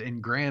Yaz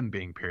and Graham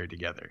being paired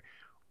together.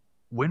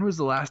 When was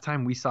the last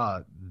time we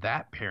saw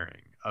that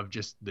pairing of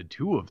just the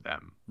two of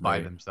them by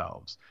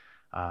themselves?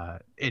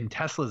 In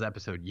Tesla's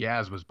episode,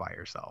 Yaz was by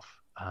herself.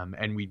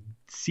 And we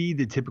see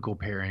the typical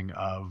pairing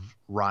of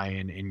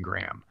Ryan and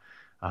Graham.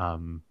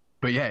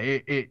 But yeah,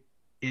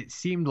 it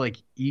seemed like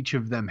each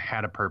of them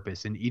had a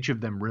purpose and each of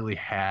them really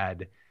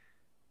had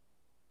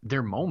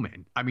their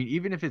moment. I mean,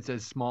 even if it's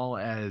as small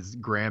as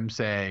Graham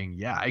saying,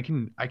 "Yeah, I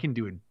can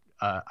do an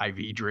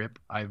IV drip.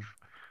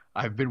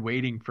 I've been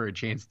waiting for a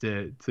chance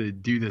to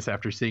do this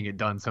after seeing it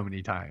done so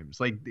many times."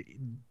 Like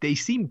they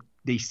seemed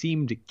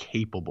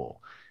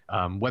capable.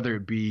 Whether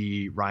it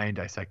be Ryan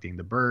dissecting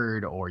the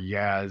bird or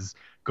Yaz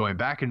going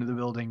back into the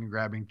building and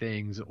grabbing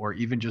things, or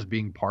even just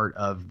being part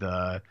of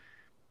the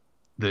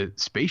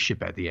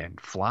spaceship at the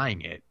end,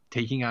 flying it,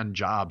 taking on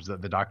jobs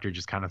that the doctor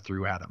just kind of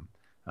threw at him.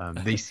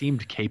 They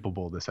seemed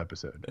capable this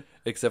episode.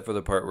 Except for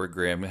the part where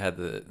Graham had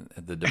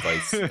the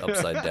device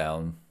upside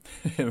down.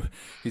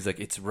 He's like,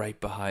 "It's right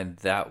behind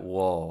that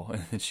wall."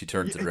 And then she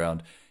turns it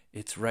around.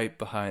 "It's right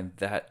behind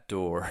that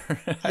door."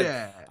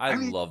 Yeah. I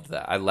mean, loved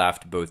that. I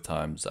laughed both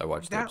times I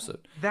watched the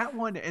episode. That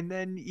one, and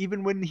then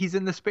even when he's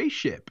in the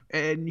spaceship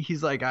and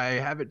he's like, "I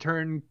have it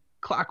turned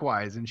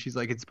clockwise," and she's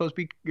like, "It's supposed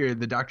to be," or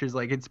the doctor's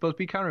like, "It's supposed to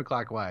be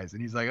counterclockwise,"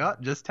 and he's like, "Oh,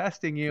 just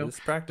testing you."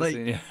 Just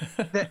practicing.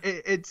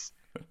 Like,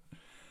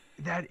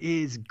 that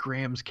is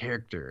Graham's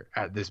character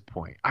at this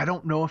point. I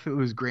don't know if it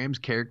was Graham's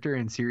character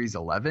in series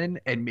 11,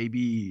 and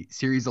maybe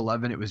series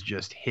 11 it was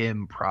just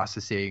him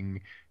processing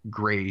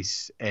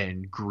Grace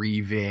and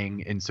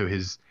grieving, and so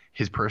his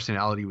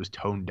personality was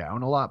toned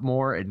down a lot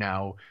more, and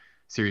now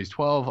series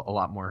 12 a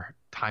lot more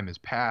time has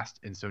passed,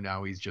 and so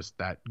now he's just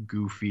that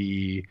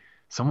goofy,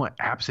 somewhat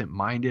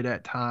absent-minded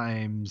at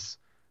times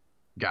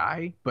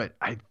guy. But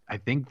I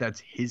think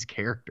that's his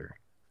character.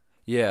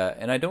 Yeah,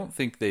 and I don't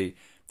think they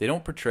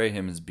don't portray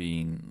him as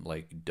being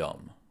like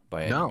dumb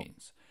by any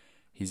means.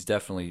 He's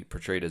definitely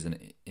portrayed as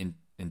an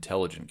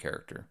intelligent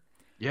character.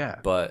 Yeah.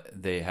 But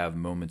they have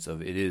moments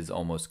of, it is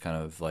almost kind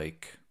of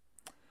like,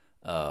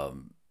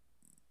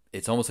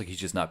 it's almost like he's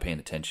just not paying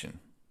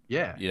attention.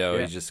 Yeah. You know,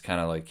 he's just kind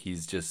of like,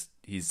 he's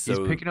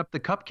picking up the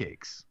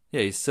cupcakes.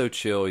 Yeah, he's so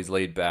chill. He's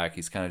laid back.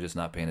 He's kind of just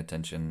not paying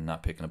attention,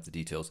 not picking up the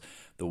details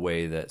the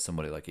way that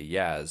somebody like a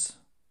Yaz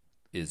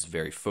is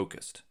very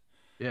focused.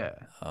 Yeah.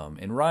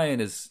 And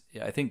Ryan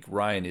I think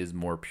Ryan is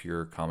more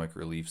pure comic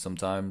relief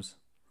sometimes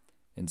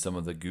in some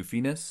of the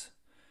goofiness.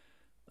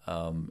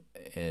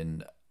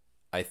 And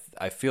I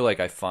feel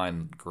like I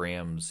find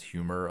Graham's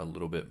humor a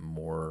little bit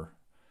more,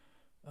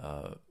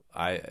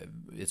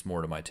 it's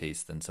more to my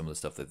taste than some of the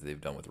stuff that they've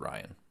done with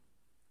Ryan.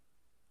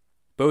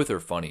 Both are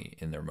funny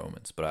in their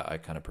moments, but I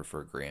kind of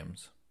prefer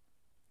Graham's.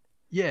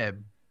 Yeah.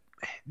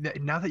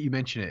 Now that you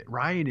mention it,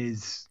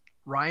 Ryan's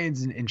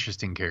an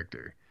interesting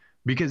character.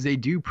 Because they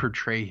do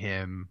portray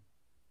him,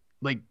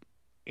 like,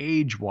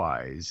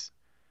 age-wise,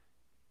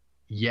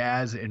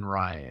 Yaz and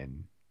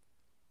Ryan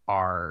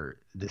are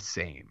the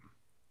same.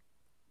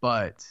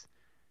 But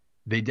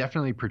they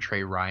definitely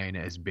portray Ryan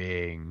as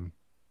being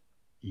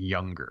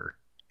younger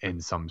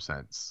in some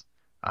sense.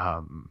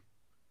 I'm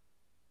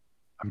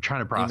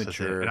trying to process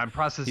immature. it, and I'm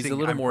processing. He's a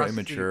little more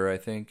immature, I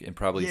think, and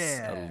probably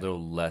a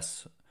little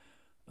less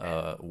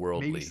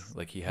worldly. Maybe,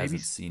 like he hasn't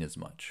seen as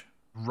much.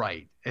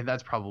 Right. And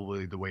that's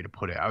probably the way to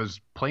put it. I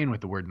was playing with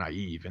the word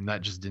naive, and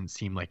that just didn't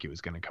seem like it was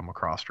going to come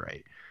across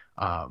right.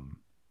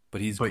 But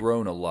he's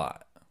grown a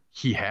lot.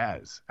 He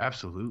has.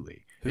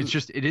 Absolutely.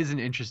 It is an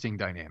interesting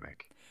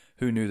dynamic.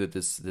 Who knew that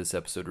this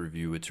episode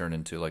review would turn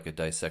into like a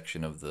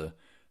dissection of the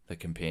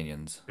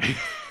companions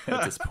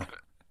at this point?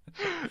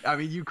 I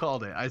mean, you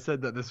called it. I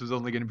said that this was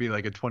only going to be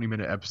like a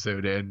 20-minute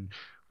episode, and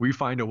we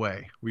find a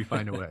way.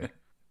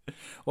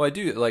 Well,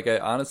 I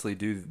honestly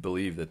do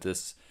believe that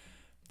this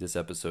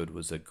episode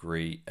was a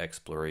great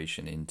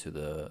exploration into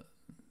the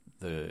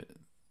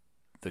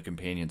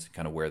companions and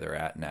kind of where they're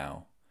at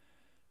now.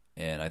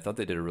 And I thought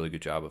they did a really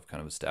good job of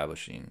kind of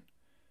establishing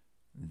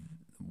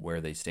where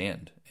they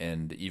stand.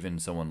 And even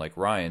someone like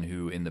Ryan,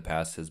 who in the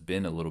past has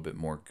been a little bit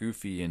more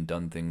goofy and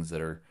done things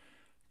that are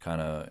kind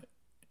of,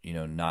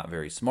 not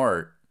very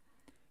smart,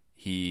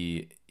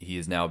 he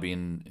is now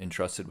being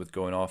entrusted with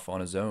going off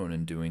on his own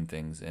and doing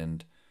things.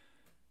 And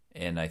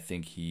I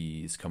think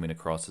he's coming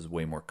across as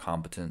way more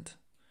competent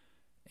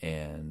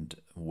and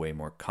way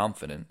more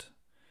confident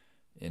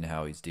in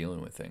how he's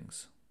dealing with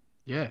things.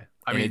 Yeah.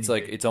 I mean,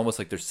 it's almost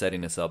like they're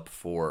setting us up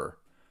for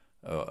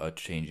a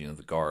changing of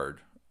the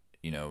guard.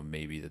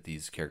 Maybe that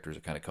these characters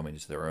are kind of coming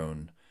into their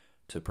own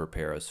to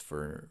prepare us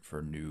for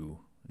new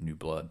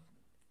blood.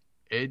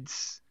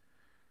 That's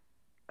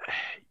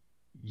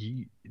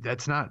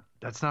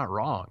not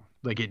wrong.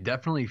 Like it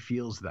definitely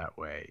feels that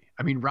way.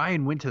 I mean,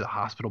 Ryan went to the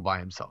hospital by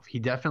himself. He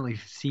definitely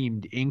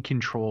seemed in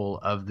control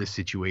of the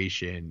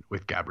situation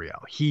with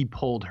Gabrielle. He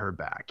pulled her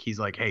back. He's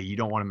like, "Hey, you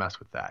don't want to mess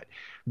with that."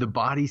 The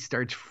body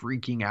starts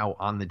freaking out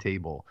on the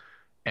table,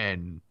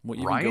 and Well,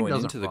 even Ryan going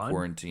doesn't into the run.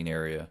 quarantine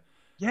area,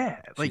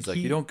 Yeah, like she's like,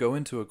 "You don't go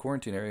into a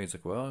quarantine area." He's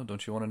like, "Well,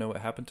 don't you want to know what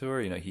happened to her?"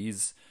 You know,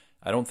 he's.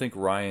 I don't think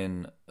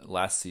Ryan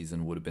last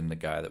season would have been the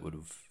guy that would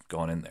have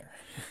gone in there.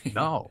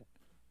 no,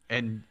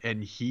 and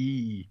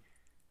he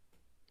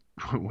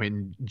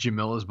when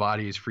Jamila's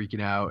body is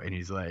freaking out and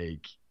he's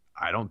like,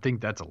 I don't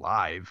think that's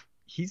alive.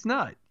 He's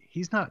not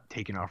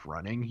taking off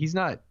running. He's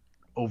not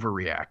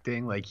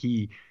overreacting. Like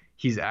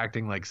he's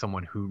acting like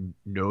someone who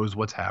knows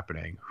what's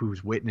happening,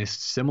 who's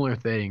witnessed similar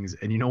things.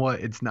 And you know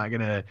what? It's not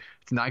gonna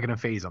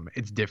phase him.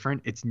 It's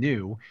different. It's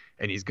new,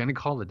 and he's gonna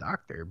call the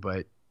doctor,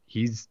 but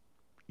he's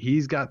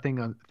got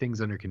things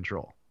under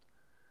control.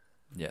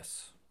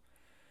 Yes.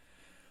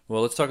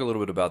 Well, let's talk a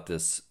little bit about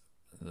this,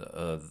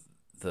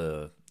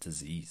 the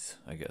disease,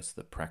 I guess,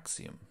 the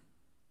Praxeus.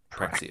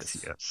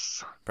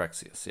 Yes.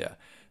 Praxeus, yeah.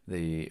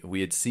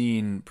 We had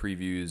seen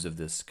previews of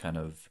this kind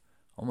of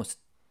almost,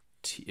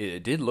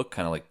 it did look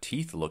kind of like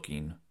teeth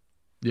looking,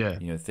 Yeah.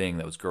 thing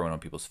that was growing on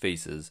people's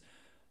faces,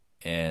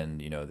 and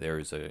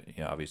there's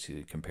obviously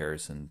a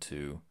comparison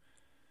to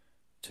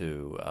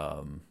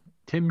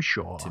Tim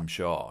Shaw. Tim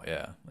Shaw,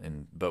 yeah,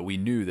 but we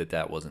knew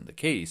that wasn't the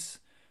case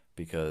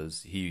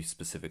because he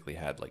specifically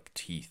had like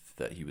teeth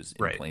that he was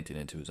Right. implanted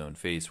into his own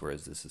face,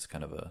 whereas this is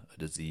kind of a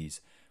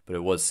disease, but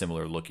it was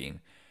similar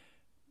looking.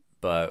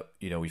 But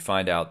we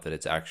find out that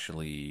it's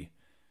actually,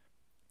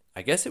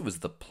 I guess it was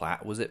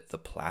was it the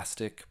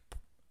plastic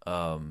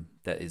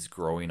that is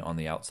growing on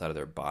the outside of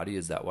their body?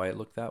 Is that why it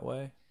looked that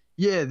way?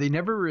 Yeah, they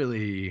never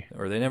really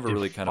Or they never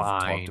really kind of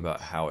talked defined.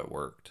 about how it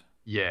worked.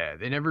 Yeah,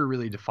 they never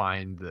really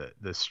defined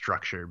the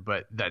structure,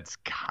 but that's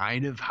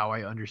kind of how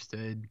I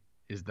understood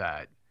is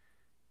that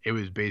it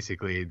was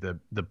basically the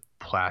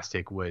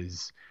plastic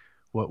was,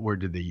 what word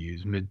did they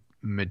use? What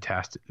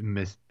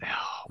is that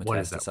word?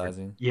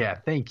 Metastasizing. Yeah,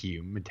 thank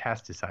you.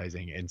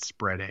 Metastasizing and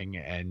spreading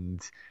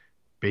and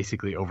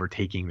basically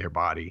overtaking their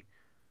body.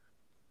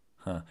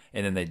 Huh.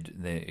 And then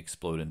they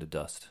explode into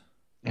dust.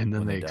 And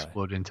then when they die.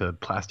 explode into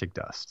plastic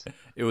dust.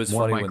 It was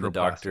More funny when the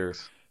doctor,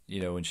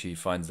 microplastics. when she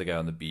finds the guy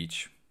on the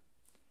beach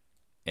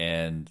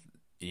and,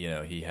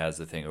 he has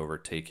the thing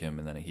overtake him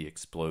and then he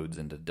explodes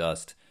into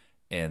dust.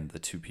 And the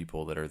two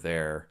people that are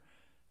there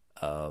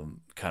kind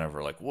of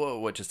are like, whoa,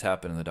 what just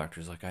happened? And the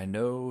doctor's like, I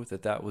know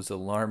that was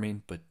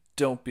alarming, but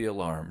don't be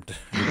alarmed.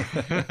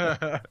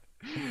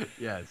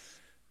 Yes.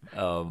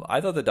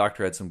 I thought the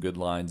doctor had some good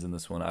lines in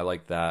this one. I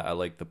like that. I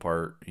like the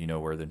part,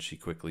 where then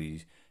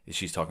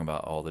she's talking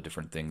about all the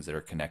different things that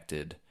are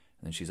connected.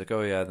 And then she's like,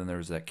 oh yeah, then there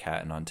was that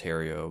cat in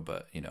Ontario,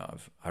 but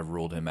I've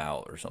ruled him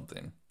out or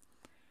something.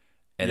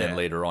 And Yeah. then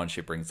later on,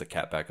 she brings the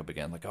cat back up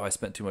again. Like, oh, I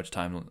spent too much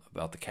time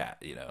about the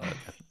cat.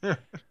 Like,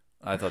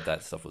 I thought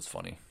that stuff was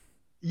funny.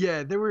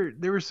 Yeah, there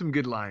were some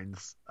good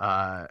lines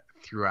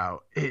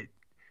throughout.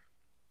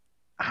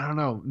 I don't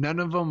know, none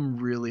of them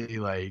really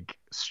like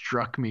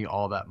struck me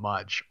all that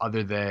much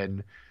other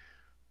than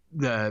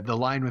the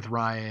line with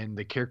Ryan,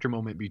 the character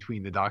moment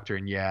between the doctor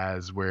and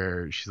Yaz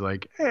where she's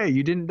like, "Hey,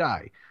 you didn't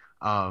die."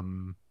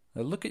 Um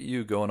Now, look at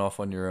you going off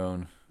on your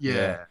own.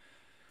 yeah.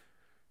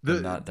 And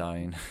The not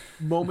dying.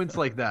 moments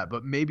like that,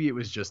 but maybe it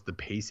was just the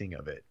pacing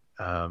of it.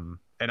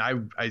 And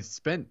I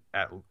spent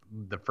at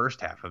the first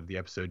half of the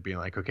episode being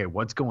like, okay,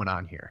 what's going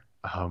on here?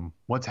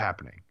 What's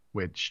happening?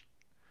 Which,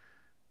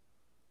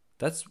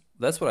 That's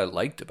what I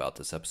liked about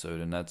this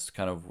episode, and that's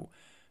kind of,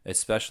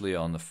 especially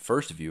on the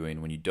first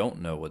viewing when you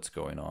don't know what's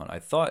going on. I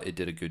thought it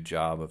did a good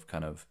job of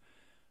kind of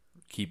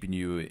keeping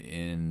you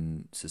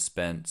in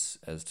suspense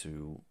as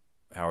to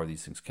how are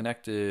these things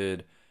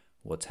connected,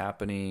 what's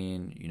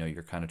happening.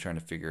 You're kind of trying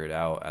to figure it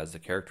out as the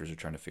characters are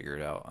trying to figure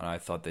it out, and I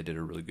thought they did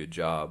a really good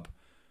job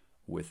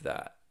with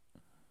that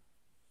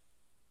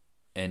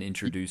and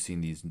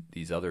introducing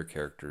these other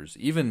characters.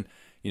 Even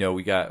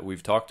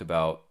we've talked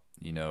about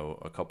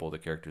a couple of the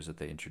characters that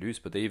they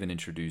introduced, but they even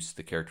introduced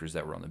the characters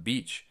that were on the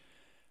beach,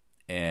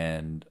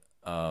 and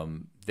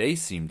they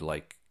seemed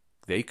like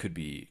they could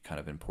be kind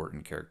of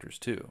important characters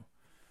too.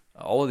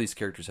 All of these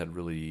characters had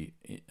really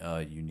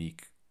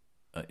unique,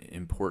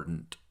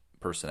 important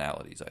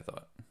personalities, I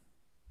thought.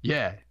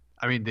 yeah,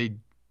 I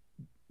mean,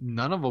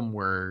 none of them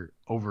were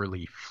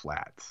overly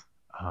flat.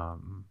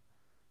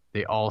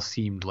 They all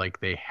seemed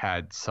like they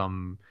had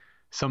some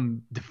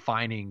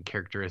defining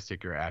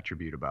characteristic or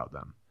attribute about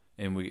them.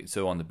 And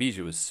so on the beach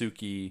it was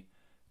Suki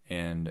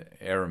and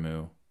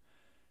Aramu.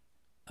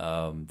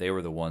 They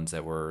were the ones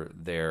that were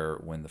there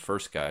when the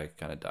first guy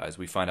kind of dies.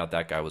 We find out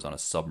that guy was on a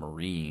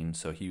submarine,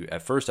 so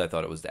at first I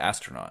thought it was the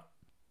astronaut.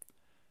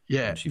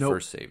 Yeah, when she nope.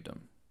 first saved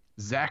him.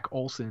 Zach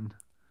Olson,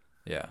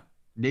 Yeah,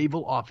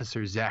 naval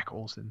officer Zach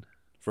Olson.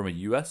 from a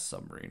U.S.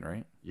 submarine,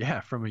 right? Yeah,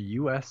 from a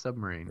U.S.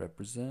 submarine.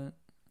 Represent.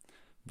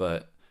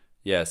 But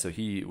yeah, so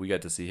we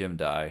got to see him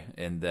die,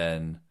 and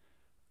then,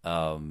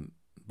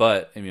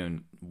 but I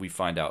mean, we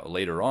find out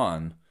later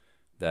on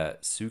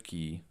that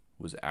Suki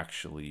was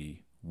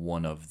actually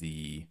one of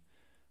the,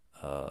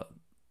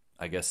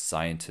 I guess,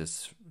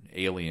 scientists,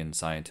 alien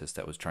scientists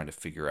that was trying to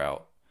figure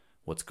out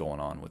what's going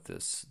on with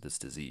this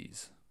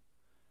disease.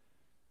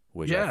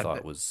 Which I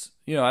thought was,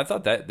 I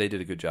thought that they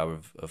did a good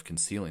job of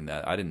concealing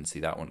that. I didn't see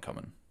that one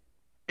coming.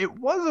 It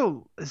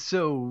was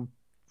so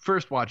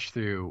first watch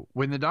through,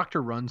 when the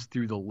doctor runs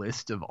through the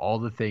list of all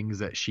the things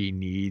that she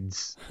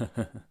needs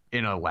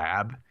in a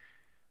lab.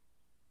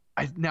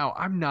 Now,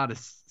 I'm not a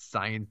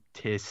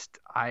scientist.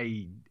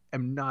 I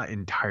am not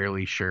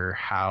entirely sure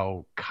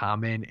how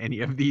common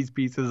any of these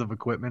pieces of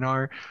equipment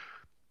are,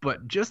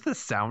 but just the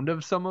sound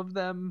of some of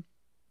them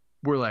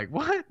were like,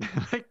 what?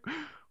 Like,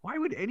 why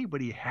would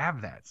anybody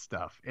have that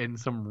stuff in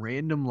some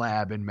random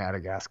lab in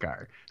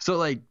Madagascar? So,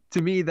 like,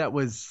 to me, that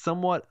was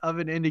somewhat of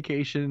an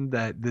indication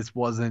that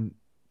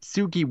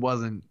Suki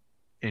wasn't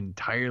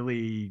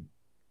entirely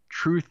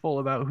truthful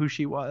about who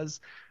she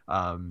was.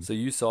 So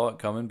you saw it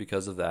coming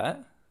because of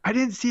that? I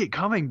didn't see it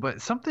coming,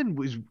 but something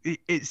was,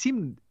 it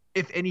seemed,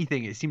 if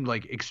anything, it seemed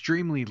like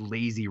extremely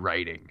lazy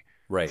writing.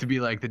 Right. To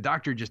be like, the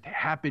doctor just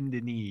happened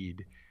to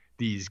need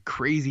these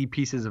crazy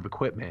pieces of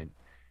equipment.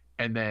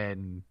 And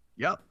then,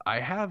 yep, I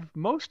have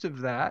most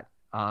of that.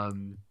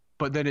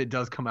 But then it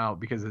does come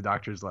out because the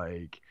doctor's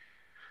like,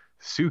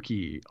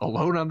 Suki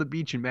alone on the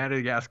beach in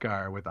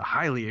Madagascar with a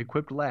highly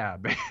equipped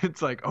lab.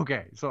 It's like,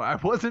 okay, so I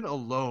wasn't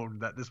alone,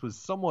 that this was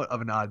somewhat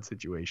of an odd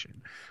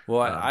situation.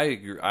 Well, I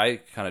agree. I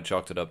kind of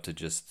chalked it up to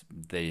just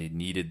they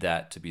needed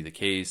that to be the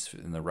case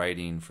in the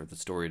writing for the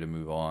story to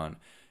move on.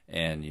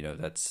 And,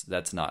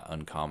 that's not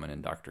uncommon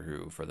in Doctor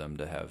Who for them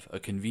to have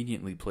a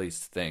conveniently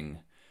placed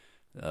thing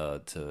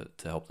to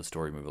help the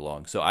story move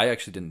along. So I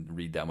actually didn't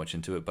read that much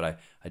into it, but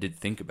I did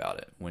think about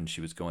it when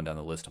she was going down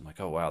the list. I'm like,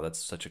 oh wow, that's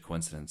such a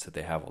coincidence that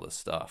they have all this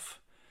stuff.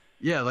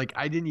 Yeah, like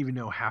I didn't even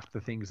know half the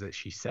things that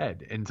she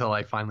said until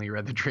I finally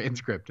read the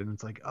transcript, and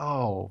it's like,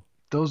 oh,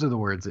 those are the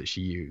words that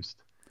she used.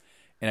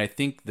 And I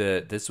think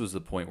that this was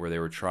the point where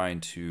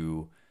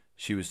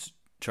she was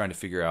trying to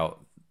figure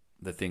out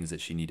the things that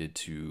she needed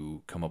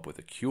to come up with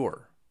a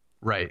cure.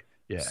 Right.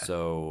 Yeah.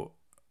 So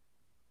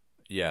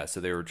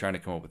they were trying to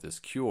come up with this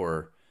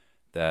cure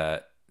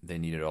that they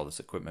needed all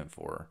this equipment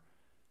for.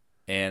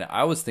 And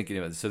I was thinking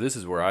about this. So this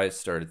is where I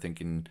started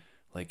thinking,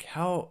 like,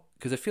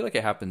 because I feel like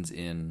it happens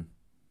in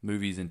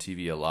movies and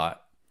TV a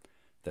lot,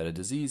 that a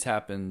disease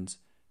happens,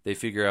 they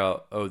figure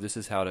out, oh, this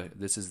is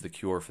the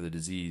cure for the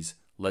disease.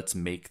 Let's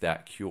make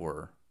that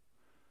cure.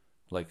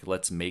 Like,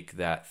 let's make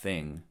that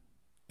thing.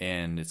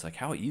 And it's like,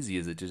 how easy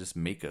is it to just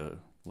make a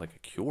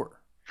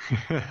cure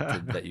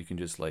that you can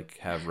just like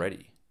have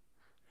ready?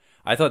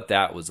 I thought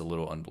that was a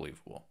little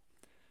unbelievable.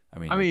 I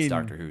mean, it's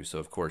Doctor Who, so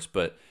of course,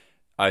 but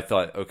I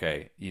thought,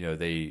 okay,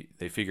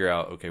 they figure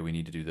out, okay, we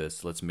need to do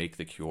this. Let's make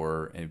the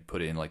cure and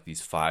put it in like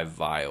these 5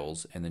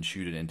 vials and then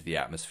shoot it into the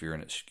atmosphere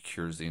and it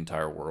cures the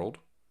entire world.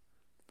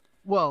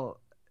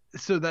 Well,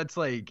 so that's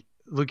like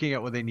looking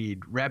at what they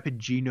need: rapid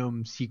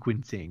genome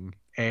sequencing,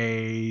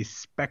 a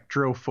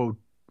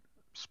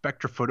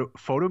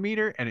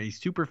spectrophotometer, and a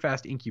super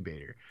fast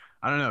incubator.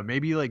 I don't know,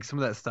 maybe like some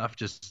of that stuff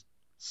just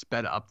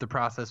sped up the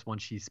process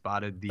once she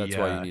spotted the. That's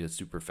why you need a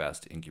super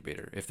fast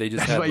incubator. If they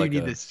just had like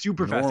you need the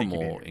super fast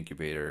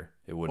incubator,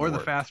 it wouldn't work. Or the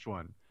work. fast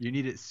one. You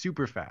need it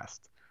super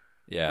fast.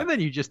 Yeah. And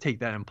then you just take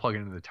that and plug it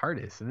into the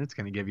TARDIS, and it's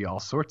going to give you all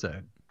sorts of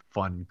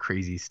fun,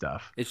 crazy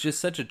stuff. It's just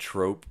such a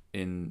trope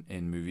in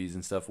movies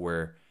and stuff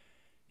where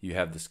you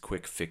have this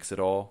quick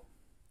fix-it-all.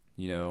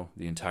 The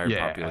entire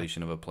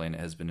population of a planet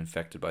has been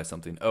infected by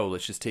something. Oh,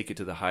 let's just take it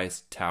to the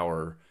highest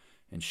tower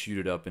and shoot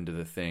it up into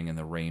the thing, and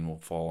the rain will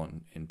fall.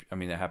 And I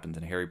mean, that happens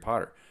in Harry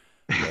Potter,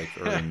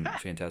 or in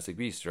Fantastic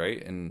Beasts,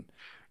 right? And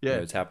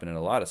it's happened in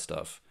a lot of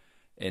stuff.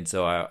 And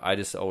so I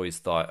just always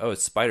thought, oh, a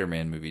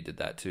Spider-Man movie did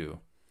that too.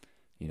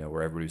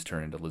 Where everybody was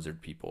turned into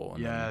lizard people,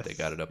 and then they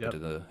got it up into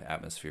the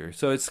atmosphere.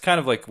 So it's kind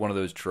of like one of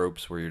those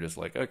tropes where you're just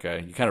like,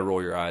 okay, you kind of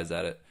roll your eyes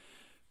at it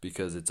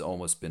because it's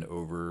almost been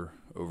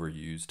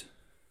overused.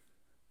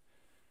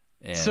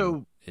 And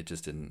so it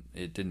just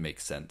didn't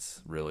make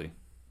sense, really.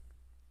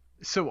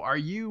 So are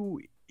you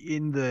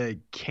in the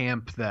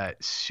camp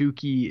that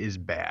Suki is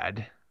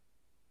bad?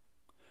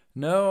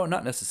 No,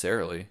 not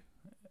necessarily.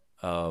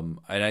 And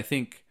I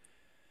think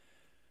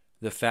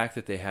the fact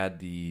that they had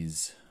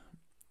these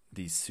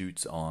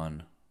suits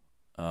on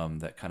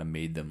that kind of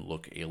made them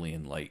look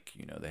alien-like,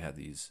 they had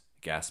these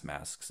gas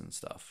masks and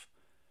stuff,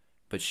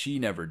 but she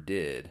never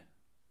did.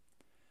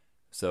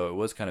 So it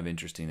was kind of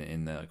interesting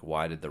in the, like,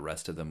 why did the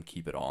rest of them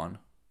keep it on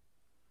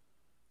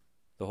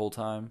the whole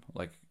time?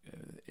 Like,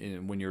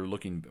 when you're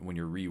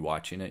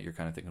rewatching it, you're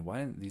kind of thinking, why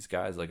didn't these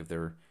guys, like, if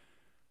they're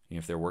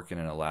working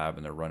in a lab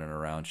and they're running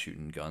around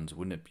shooting guns,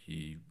 wouldn't it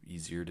be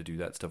easier to do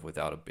that stuff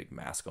without a big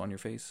mask on your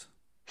face?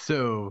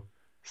 So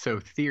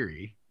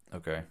theory.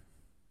 Okay.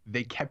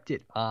 They kept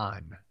it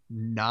on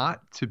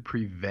not to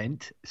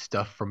prevent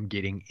stuff from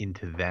getting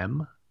into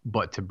them,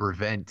 but to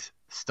prevent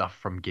stuff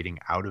from getting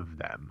out of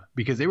them,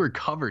 because they were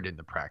covered in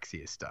the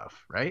Praxia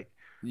stuff, right?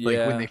 Yeah.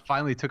 Like when they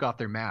finally took off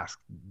their mask,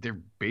 their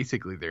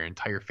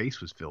entire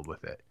face was filled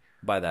with it.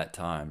 By that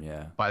time,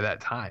 yeah. by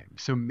that time.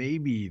 So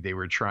maybe they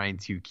were trying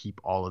to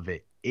keep all of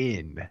it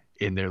in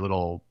their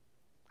little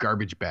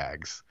garbage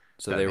bags.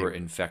 So they were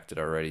infected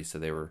already. So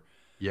they were.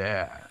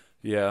 Yeah.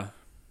 Yeah.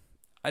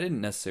 I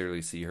didn't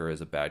necessarily see her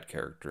as a bad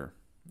character.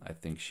 I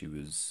think she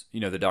was,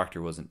 the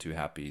doctor wasn't too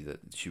happy that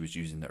she was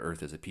using the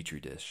Earth as a petri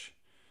dish,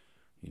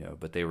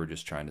 but they were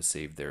just trying to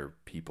save their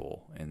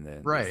people. And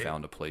then they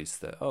found a place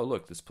that, oh,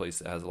 look, this place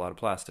that has a lot of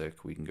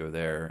plastic, we can go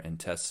there and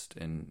test.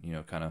 And,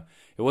 kind of,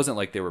 it wasn't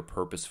like they were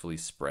purposefully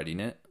spreading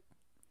it.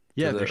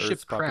 Yeah, their ship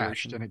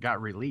crashed and it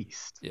got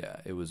released. Yeah,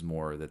 it was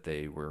more that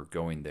they were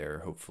going there,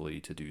 hopefully,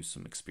 to do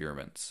some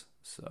experiments.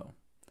 So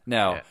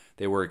now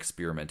they were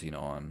experimenting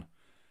on,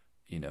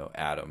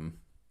 Adam.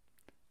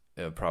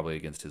 Probably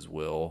against his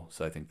will,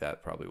 so I think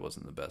that probably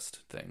wasn't the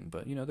best thing.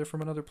 But they're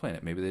from another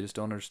planet. Maybe they just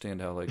don't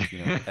understand how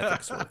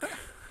ethics work.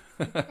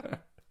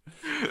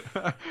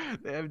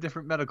 They have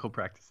different medical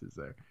practices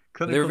there.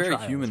 They're very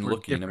human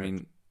looking. Different. I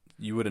mean,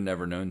 you would have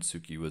never known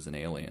Suki was an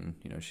alien.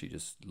 She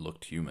just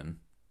looked human.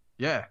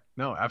 Yeah.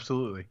 No.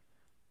 Absolutely.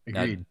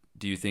 Agreed. Now,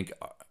 do you think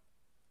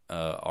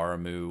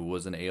Aramu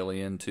was an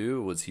alien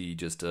too? Was he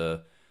just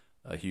a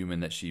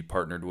human that she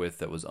partnered with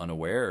that was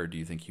unaware, or do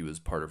you think he was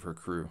part of her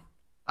crew?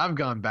 I've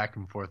gone back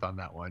and forth on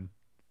that one.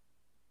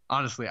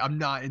 Honestly, I'm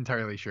not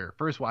entirely sure.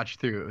 First watch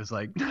through, it was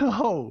like,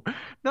 no,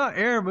 not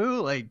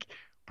Aramu. Like,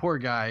 poor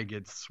guy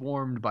gets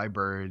swarmed by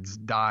birds,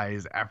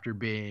 dies after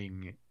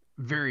being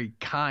very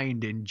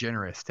kind and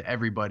generous to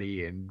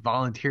everybody and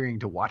volunteering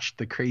to watch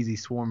the crazy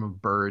swarm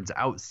of birds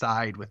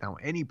outside without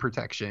any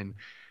protection.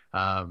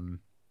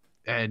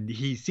 And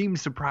he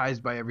seems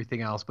surprised by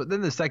everything else. But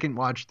then the second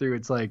watch through,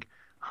 it's like,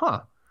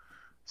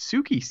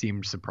 Suki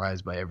seemed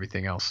surprised by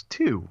everything else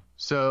too.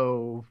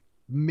 So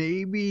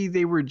maybe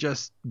they were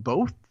just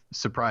both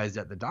surprised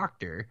at the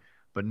doctor,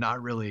 but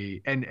not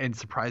really, and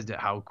surprised at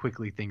how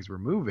quickly things were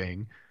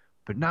moving,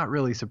 but not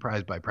really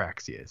surprised by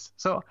Praxeus.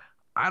 So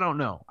I don't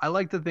know. I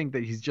like to think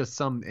that he's just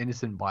some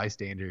innocent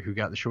bystander who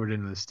got the short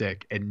end of the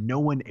stick and no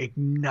one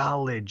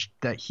acknowledged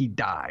that he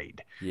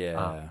died.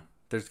 Yeah.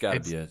 There's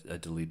got to be a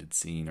deleted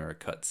scene or a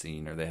cut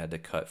scene, or they had to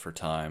cut for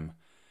time.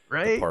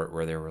 Right? The part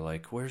where they were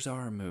like, where's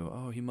Aramu?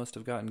 Oh, he must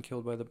have gotten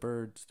killed by the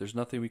birds. There's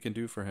nothing we can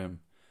do for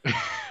him.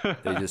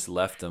 They just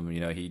left him.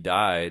 He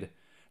died.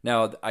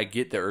 Now, I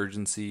get the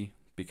urgency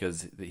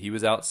because he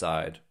was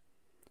outside.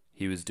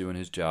 He was doing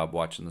his job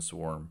watching the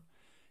swarm.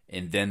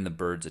 And then the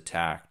birds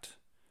attacked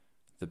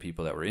the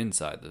people that were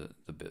inside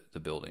the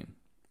building.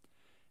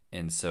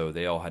 And so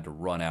they all had to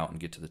run out and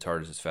get to the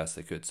TARDIS as fast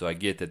as they could. So I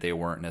get that they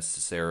weren't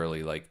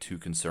necessarily too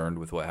concerned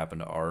with what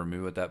happened to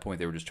Aramu at that point.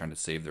 They were just trying to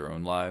save their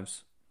own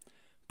lives.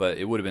 But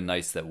it would have been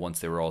nice that once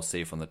they were all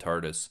safe on the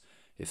TARDIS,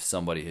 if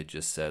somebody had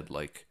just said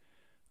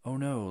 "Oh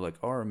no,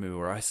 Aramu,"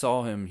 or "I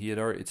saw him.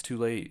 It's too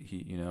late.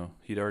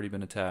 He'd already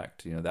been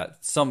attacked."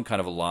 That some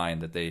kind of a line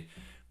that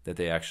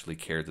they actually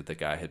cared that the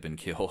guy had been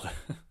killed.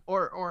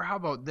 or how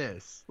about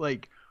this?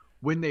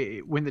 When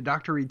the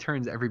doctor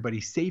returns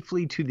everybody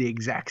safely to the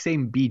exact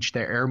same beach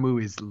that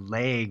Aramu is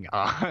laying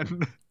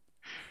on,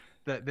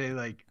 that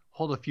they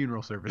hold a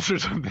funeral service or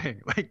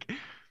something.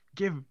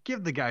 Give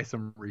the guy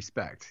some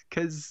respect,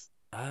 because.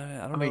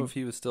 I don't know if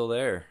he was still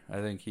there.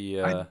 I think he...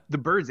 the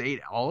birds ate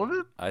all of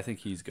it? I think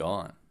he's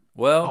gone.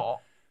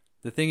 Well,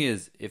 The thing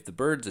is, if the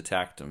birds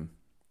attacked him,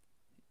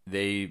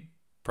 they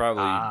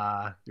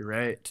probably... you're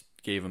right.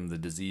 Gave him the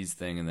disease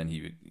thing, and then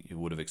he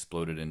would have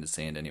exploded into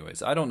sand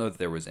anyways. I don't know that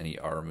there was any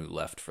Aramu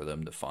left for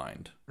them to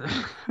find.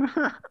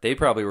 They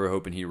probably were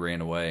hoping he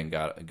ran away and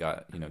got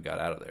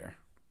out of there.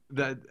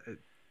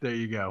 There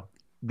you go.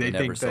 They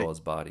never saw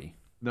his body.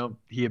 Nope,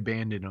 he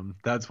abandoned them.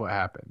 That's what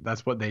happened.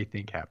 That's what they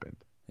think happened.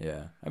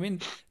 Yeah. I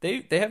mean,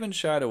 they haven't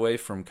shied away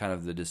from kind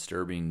of the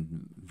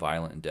disturbing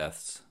violent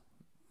deaths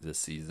this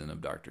season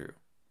of Doctor Who.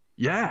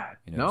 Yeah.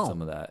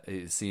 Some of that.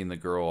 Seeing the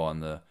girl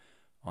on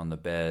the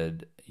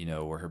bed,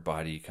 where her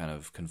body kind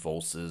of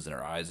convulses and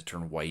her eyes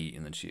turn white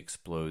and then she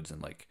explodes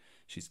and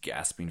she's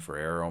gasping for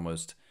air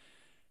almost.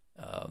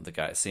 The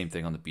guy, same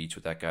thing on the beach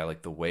with that guy,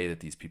 the way that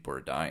these people are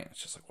dying.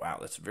 It's just wow,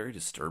 that's very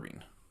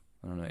disturbing.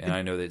 I don't know. And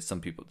I know that some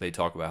people, they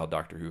talk about how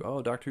Doctor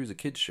Who's a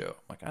kid's show.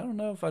 I don't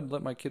know if I'd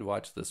let my kid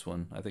watch this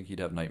one. I think he'd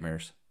have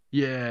nightmares.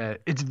 Yeah,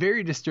 it's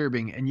very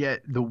disturbing. And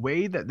yet the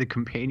way that the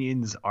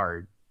companions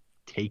are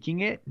taking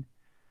it,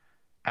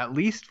 at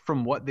least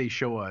from what they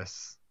show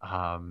us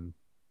on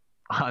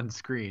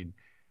screen,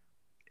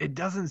 it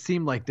doesn't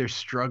seem like they're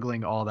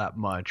struggling all that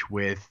much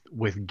with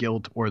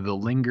guilt or the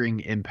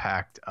lingering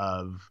impact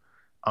of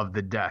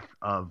the death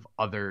of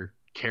other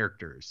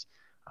characters.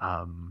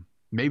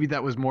 Maybe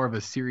that was more of a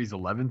Series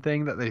 11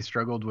 thing, that they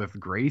struggled with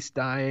Grace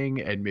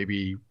dying, and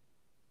maybe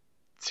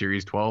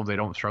Series 12 they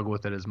don't struggle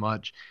with it as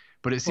much.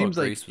 But it seems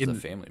Grace was a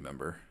family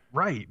member,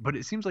 right? But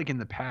it seems like in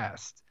the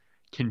past,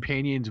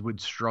 companions would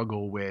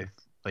struggle with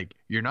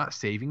you're not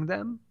saving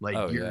them,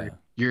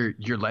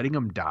 you're letting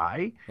them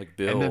die,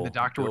 Bill, and then the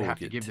doctor Bill would have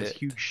to give this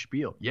huge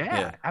spiel.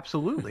 Yeah.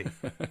 Absolutely.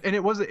 And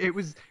it was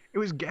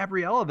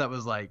Gabriella that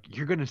was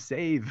you're gonna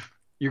save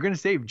you're gonna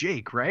save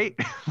Jake, right?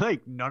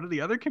 Like none of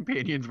the other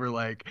companions were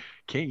like,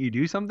 "Can't you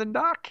do something,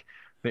 Doc?"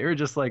 They were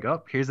just like,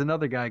 "Oh, here's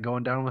another guy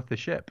going down with the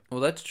ship."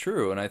 Well, that's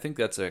true, and I think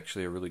that's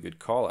actually a really good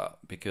call out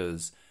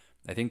because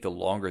I think the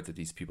longer that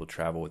these people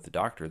travel with the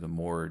doctor, the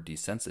more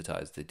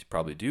desensitized they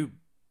probably do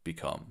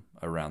become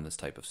around this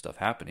type of stuff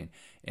happening.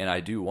 And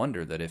I do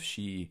wonder that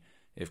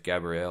if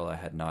Gabriella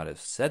had not have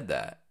said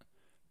that,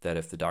 that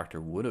if the doctor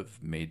would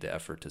have made the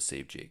effort to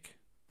save Jake.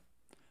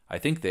 I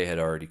think they had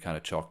already kind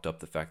of chalked up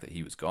the fact that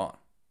he was gone.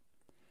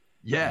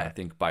 And I Yeah,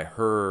 think by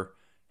her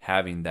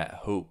having that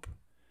hope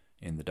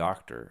in the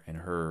doctor and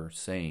her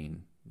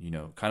saying,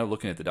 kind of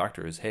looking at the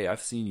doctor as, hey,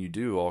 I've seen you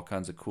do all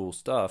kinds of cool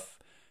stuff,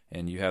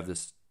 and you have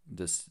this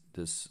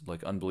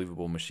like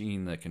unbelievable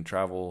machine that can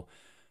travel.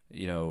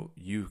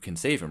 You can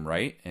save him,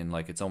 right? And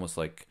like it's almost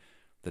like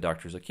the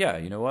doctor's like, yeah,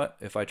 you know what?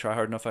 If I try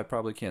hard enough, I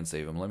probably can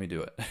save him. Let me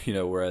do it.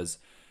 Whereas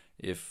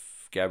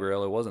if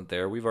Gabriella wasn't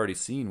there, we've already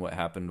seen what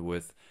happened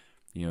with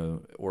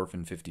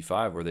Orphan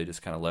 55, where they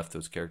just kind of left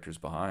those characters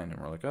behind,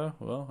 and we're like, oh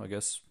well,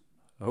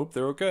 I hope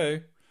they're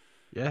okay.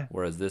 yeah.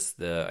 Whereas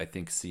I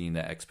think seeing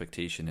that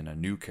expectation in a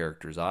new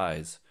character's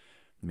eyes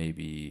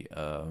maybe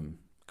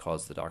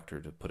caused the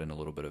doctor to put in a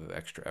little bit of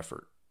extra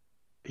effort.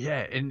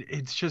 Yeah, and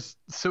it's just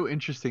so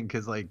interesting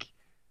because like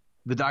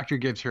the doctor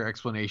gives her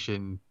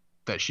explanation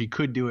that she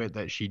could do it,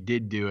 that she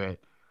did do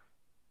it,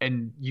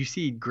 and you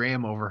see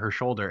Graham over her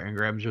shoulder, and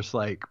Graham's just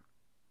like,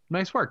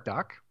 "Nice work,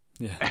 Doc."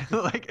 Yeah.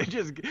 Like it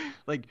just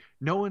like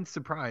no one's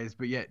surprised,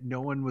 but yet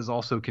no one was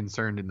also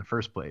concerned in the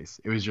first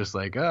place. It was just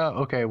like, oh,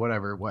 okay,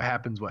 whatever. What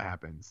happens, what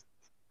happens.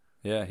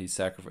 Yeah, he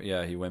sacrificed.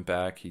 Yeah, he went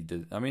back. He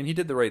did. I mean, he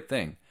did the right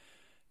thing.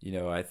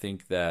 I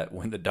think that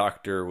when the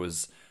doctor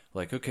was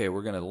like, okay,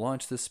 we're going to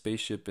launch this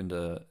spaceship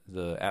into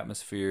the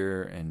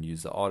atmosphere and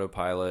use the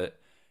autopilot,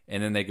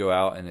 and then they go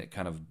out and it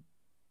kind of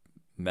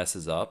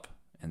messes up,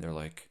 and they're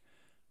like,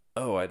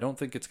 oh, I don't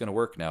think it's going to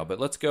work now, but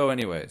let's go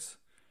anyways.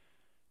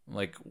 I'm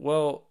like,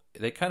 well,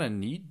 they kind of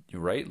need you,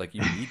 right? Like,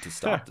 you need to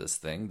stop this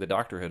thing. The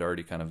doctor had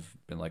already kind of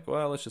been like,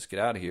 well, let's just get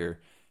out of here.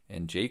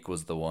 And Jake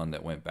was the one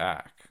that went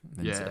back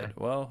and said,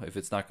 well, if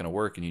it's not going to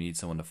work and you need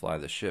someone to fly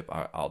the ship,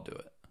 I'll do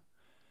it.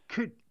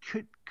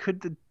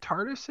 Could the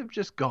TARDIS have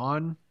just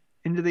gone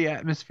into the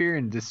atmosphere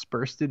and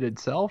dispersed it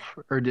itself,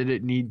 or did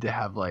it need to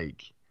have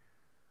like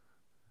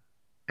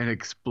an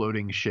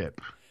exploding ship?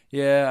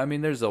 Yeah, I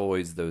mean, there's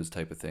always those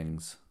type of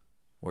things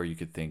where you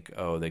could think,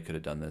 oh, they could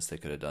have done this, they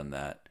could have done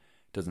that.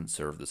 It doesn't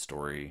serve the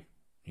story,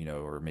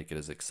 or make it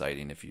as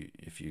exciting if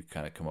you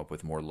kind of come up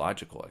with more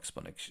logical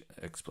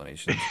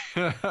explanations.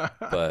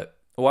 But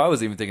I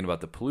was even thinking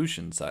about the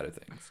pollution side of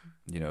things.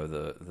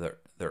 The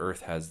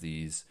Earth has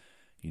these,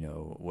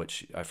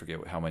 I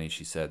forget how many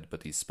she said,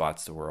 but these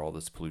spots where all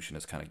this pollution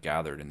is kind of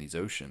gathered in these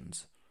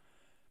oceans.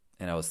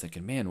 And I was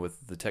thinking, man,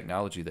 with the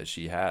technology that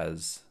she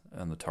has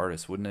on the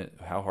TARDIS,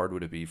 how hard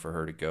would it be for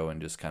her to go and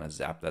just kind of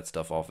zap that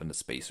stuff off into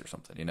space or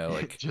something,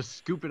 like just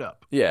scoop it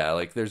up. Yeah,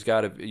 like there's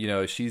got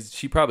to,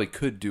 she probably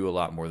could do a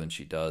lot more than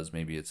she does.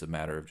 Maybe it's a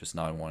matter of just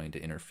not wanting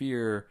to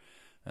interfere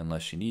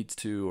unless she needs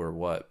to or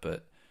what.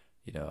 But,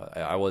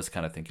 I was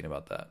kind of thinking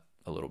about that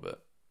a little bit.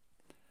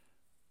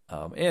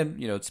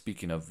 And,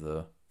 speaking of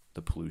the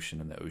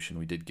pollution in the ocean,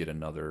 we did get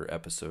another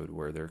episode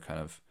where they're kind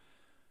of,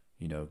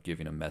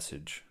 giving a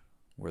message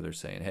where they're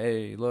saying,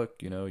 hey, look,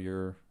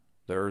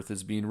 the Earth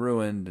is being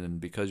ruined, and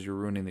because you're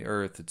ruining the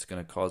Earth, it's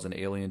going to cause an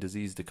alien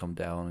disease to come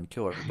down and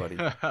kill everybody.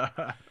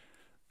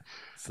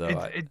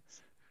 So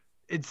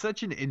it's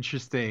such an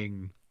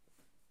interesting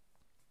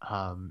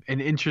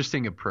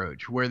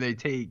approach where they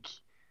take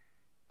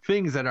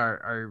things that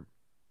are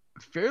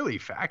fairly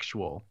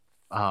factual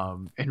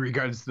in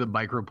regards to the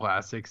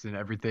microplastics and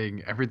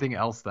everything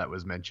else that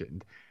was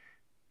mentioned,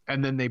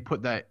 and then they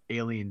put that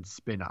alien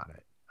spin on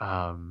it,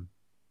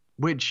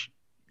 which,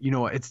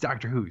 it's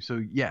Doctor Who,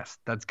 so yes,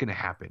 that's gonna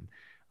happen.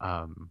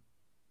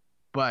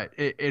 But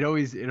it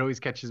always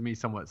catches me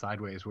somewhat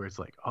sideways, where it's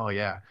like, oh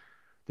yeah,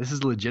 this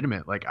is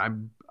legitimate. Like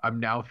I'm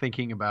now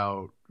thinking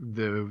about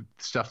the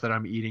stuff that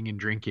I'm eating and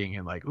drinking,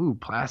 and like, ooh,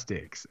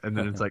 plastics, and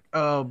then it's like,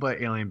 oh, but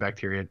alien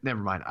bacteria. Never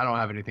mind, I don't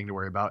have anything to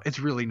worry about. It's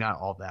really not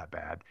all that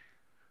bad.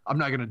 I'm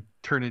not gonna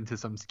turn into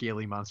some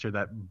scaly monster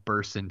that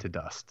bursts into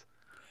dust.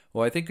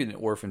 Well, I think in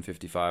Orphan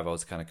 55, I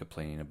was kind of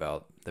complaining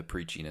about the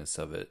preachiness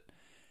of it.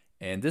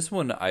 And this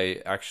one,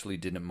 I actually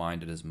didn't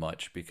mind it as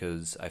much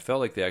because I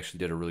felt like they actually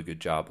did a really good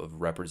job of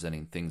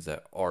representing things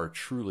that are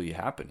truly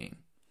happening.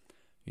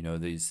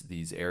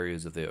 These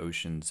areas of the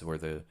oceans where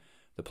the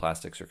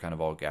plastics are kind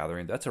of all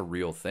gathering. That's a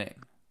real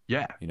thing.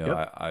 Yeah.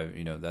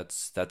 Yep.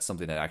 That's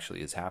something that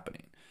actually is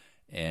happening,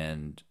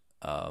 and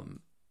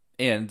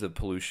the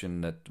pollution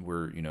that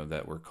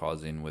we're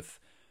causing with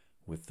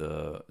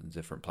the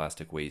different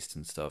plastic waste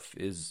and stuff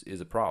is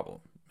a problem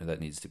that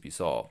needs to be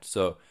solved.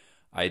 So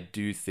I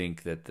do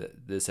think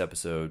that this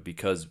episode,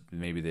 because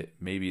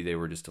maybe they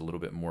were just a little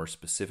bit more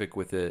specific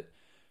with it.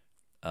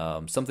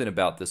 Something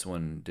about this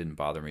one didn't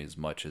bother me as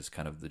much as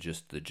kind of the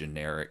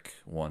generic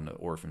one,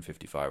 Orphan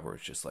 55, where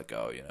it's just like,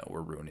 oh,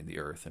 we're ruining the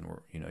Earth, and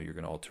you're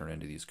going to all turn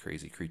into these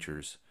crazy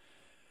creatures.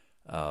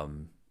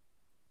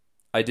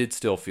 I did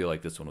still feel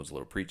like this one was a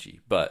little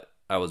preachy, but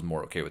I was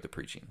more okay with the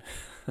preaching.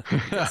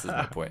 I guess is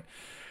my point.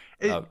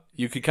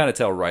 You could kind of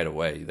tell right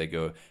away.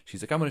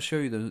 She's like, I'm going to show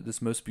you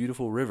this most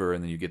beautiful river.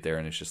 And then you get there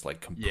and it's just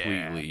like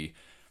completely,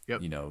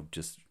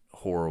 just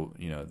horror,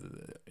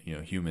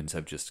 humans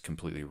have just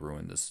completely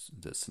ruined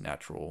this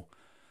natural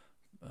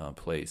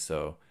place.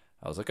 So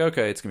I was like,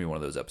 okay, it's going to be one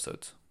of those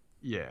episodes.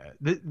 Yeah.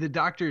 The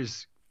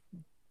doctor's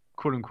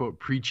quote unquote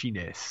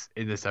preachiness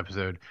in this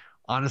episode,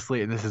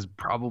 honestly, and this is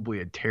probably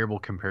a terrible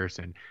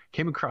comparison,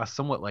 came across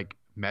somewhat like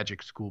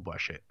Magic School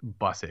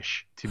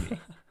Bus-ish to me,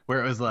 where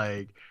it was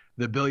like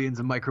the billions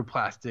of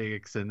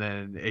microplastics, and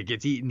then it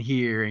gets eaten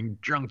here and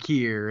drunk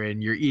here,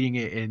 and you're eating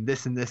it in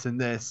this and this and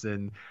this.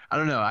 And I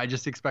don't know. I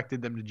just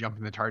expected them to jump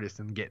in the TARDIS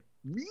and get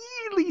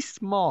really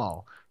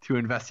small to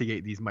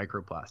investigate these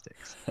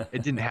microplastics.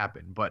 It didn't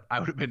happen, but I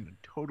would have been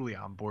totally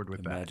on board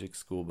with that. Magic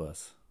School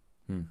Bus.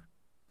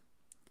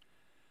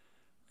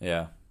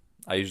 Yeah.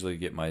 I usually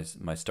get my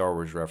Star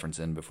Wars reference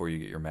in before you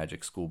get your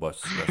Magic School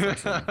Bus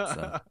reference in.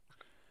 So.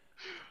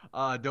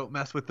 Don't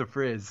mess with the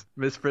frizz.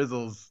 Miss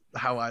Frizzle's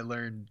how I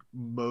learned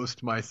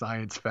most my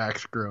science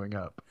facts growing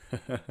up.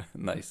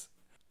 Nice.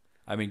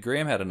 I mean,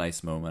 Graham had a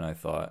nice moment, I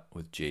thought,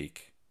 with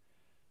Jake.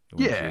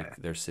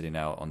 They're sitting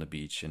out on the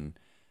beach and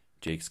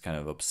Jake's kind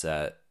of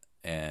upset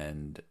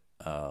and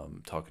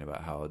talking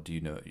about how do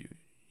you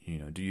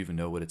even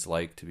know what it's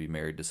like to be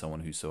married to someone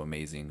who's so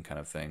amazing, kind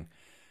of thing.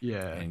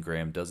 Yeah. And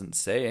Graham doesn't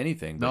say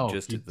anything, but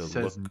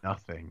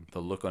nothing. The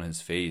look on his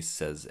face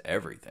says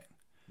everything.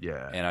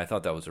 Yeah. And I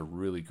thought that was a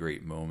really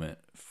great moment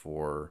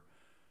for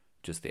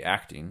just the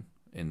acting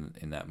in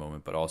that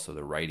moment, but also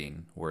the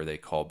writing, where they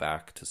call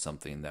back to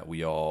something that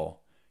we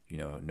all,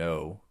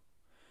 know.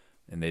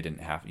 And they didn't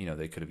have,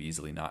 they could have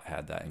easily not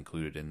had that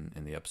included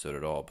in the episode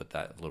at all, but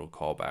that little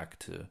callback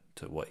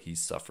to what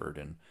he's suffered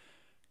and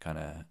kind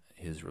of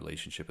his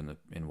relationship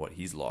in what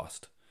he's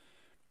lost.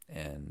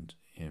 And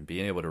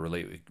being able to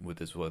relate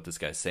with what this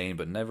guy's saying,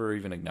 but never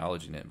even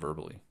acknowledging it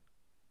verbally.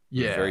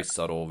 Yeah. It was very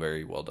subtle,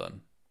 very well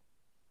done.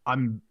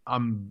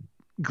 I'm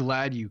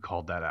glad you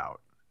called that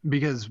out,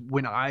 because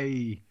when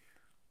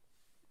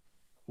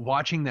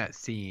watching that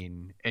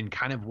scene and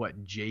kind of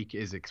what Jake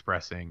is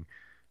expressing,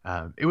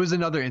 it was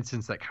another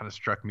instance that kind of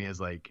struck me as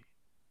like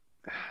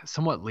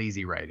somewhat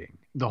lazy writing.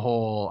 The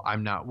whole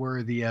I'm not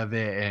worthy of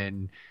it,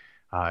 and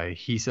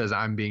he says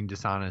I'm being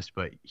dishonest,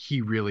 but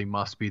he really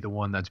must be the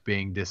one that's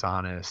being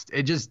dishonest.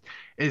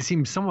 It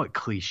seems somewhat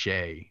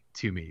cliche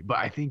to me, but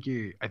I think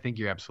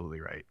you're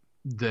absolutely right.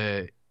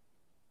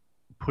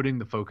 Putting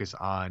the focus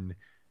on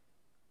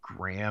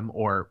Graham,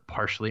 or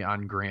partially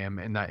on Graham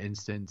in that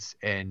instance,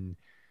 and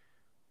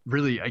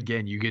really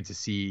again you get to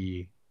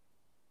see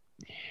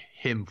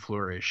him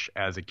flourish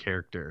as a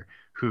character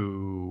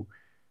who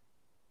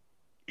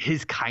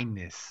his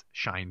kindness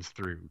shines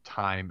through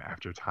time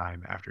after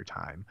time after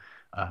time.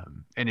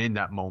 And in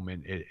that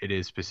moment, it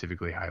is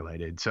specifically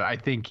highlighted. So I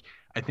think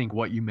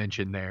what you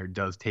mentioned there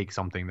does take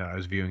something that I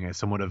was viewing as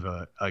somewhat of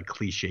a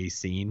cliche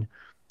scene,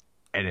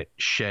 and it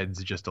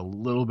sheds just a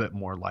little bit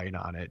more light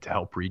on it to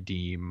help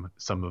redeem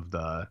some of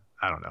the,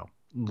 I don't know,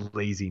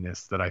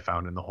 laziness that I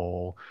found in the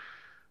whole,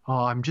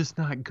 oh, I'm just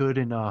not good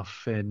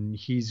enough, and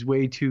he's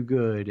way too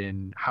good,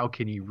 and how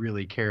can he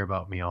really care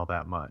about me all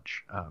that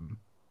much?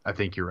 I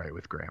think you're right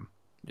with Graham.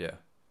 Yeah.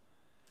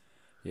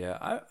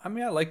 Yeah, I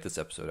mean, I like this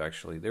episode,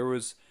 actually.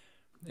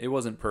 It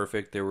wasn't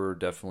perfect. There were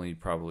definitely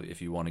probably, if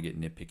you want to get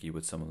nitpicky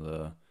with some of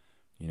the,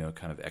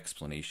 kind of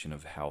explanation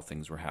of how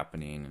things were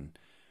happening.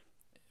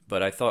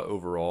 But I thought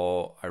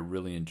overall, I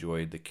really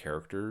enjoyed the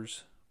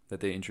characters that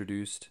they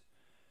introduced.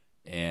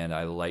 And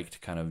I liked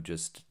kind of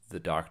just the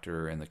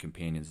Doctor and the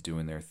companions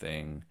doing their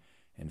thing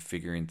and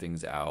figuring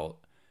things out.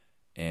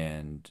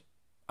 And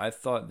I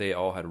thought they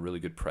all had a really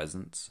good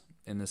presence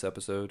in this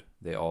episode.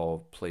 They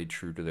all played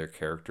true to their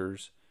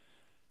characters.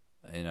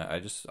 And I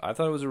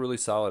thought it was a really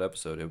solid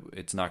episode.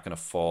 It's not going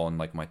to fall in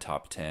like my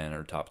top 10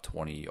 or top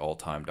 20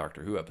 all-time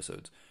Doctor Who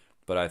episodes,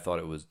 but I thought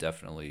it was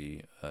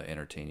definitely an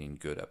entertaining,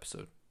 good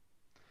episode.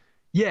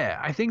 Yeah,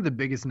 I think the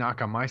biggest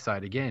knock on my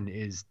side, again,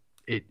 is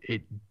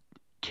it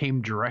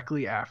came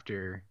directly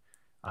after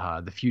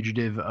The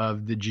Fugitive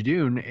of the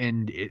Judoon,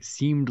 and it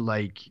seemed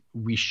like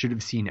we should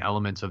have seen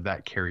elements of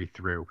that carry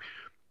through.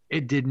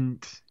 It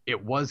didn't.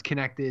 It was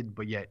connected,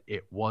 but yet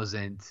it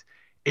wasn't.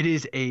 It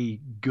is a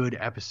good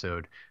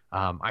episode.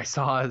 I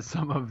saw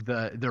some of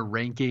the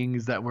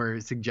rankings that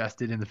were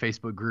suggested in the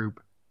Facebook group.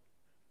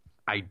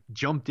 I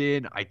jumped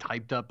in, I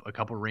typed up a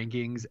couple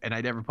rankings, and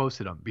I never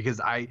posted them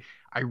because I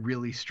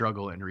really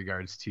struggle in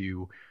regards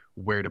to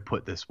where to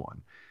put this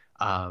one.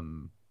 I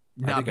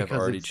think I've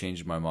already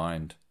changed my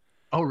mind.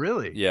 Oh,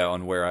 really? Yeah,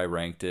 on where I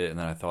ranked it, and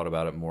then I thought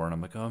about it more, and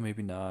I'm like, oh,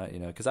 maybe not,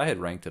 because I had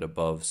ranked it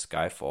above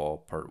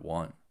Skyfall Part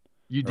 1.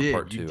 You did.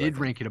 Part 2, you did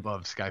rank it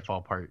above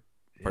Skyfall Part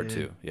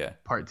 2, yeah.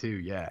 Part 2,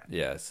 yeah.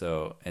 Yeah,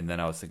 so, and then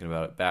I was thinking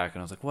about it back,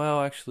 and I was like,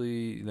 well,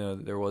 actually,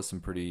 there was some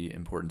pretty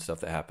important stuff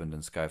that happened in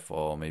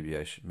Skyfall.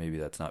 Maybe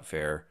that's not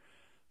fair.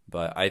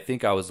 But I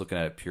think I was looking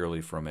at it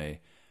purely from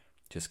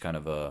just kind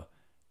of a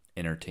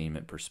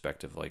entertainment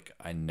perspective. Like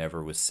I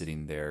never was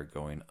sitting there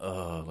going,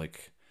 oh,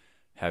 like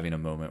having a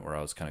moment where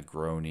I was kind of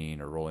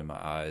groaning or rolling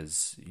my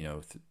eyes. You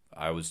know,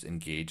 I was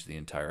engaged the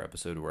entire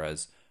episode,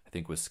 whereas I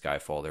think with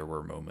Skyfall there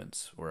were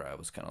moments where I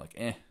was kind of like,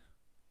 eh.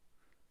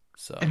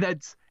 So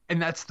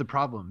and that's the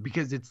problem,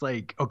 because it's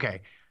like,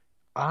 okay,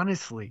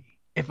 honestly,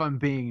 if I'm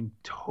being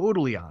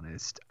totally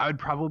honest, I would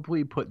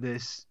probably put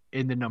this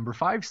in the number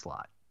 5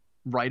 slot,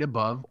 right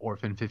above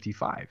Orphan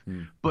 55.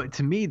 But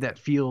to me, that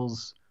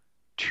feels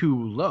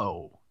too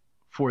low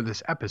for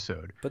this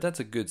episode. But that's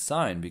a good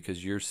sign,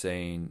 because you're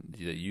saying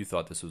that you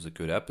thought this was a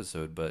good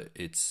episode, but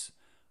it's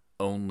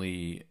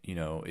only, you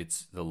know,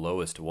 it's the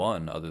lowest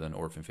one other than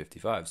Orphan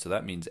 55. So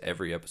that means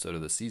every episode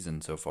of the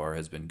season so far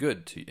has been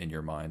good in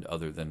your mind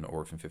other than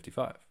Orphan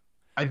 55.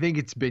 I think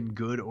it's been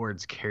good, or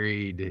it's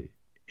carried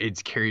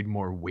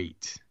more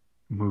weight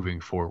moving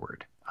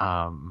forward.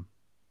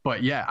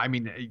 But yeah, I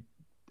mean,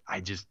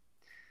 I just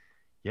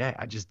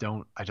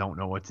don't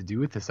know what to do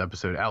with this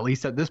episode, at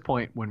least at this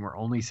point when we're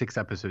only 6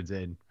 episodes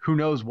in. Who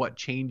knows what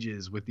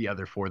changes with the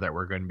other 4 that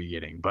we're going to be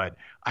getting, but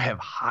I have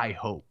high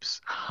hopes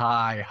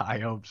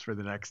for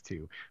the next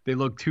 2. They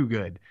look too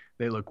good.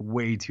 They look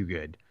way too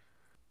good.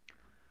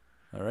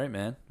 All right,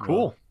 man. Cool.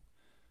 Well,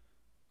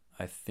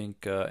 I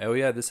think,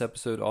 this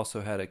episode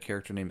also had a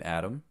character named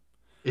Adam.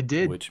 It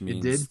did. Which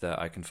means that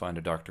I can find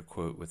a Doctor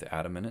quote with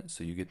Adam in it,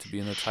 so you get to be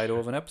in the title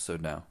of an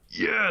episode now.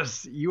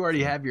 Yes! You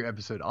already have your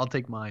episode. I'll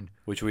take mine.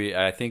 Which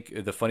I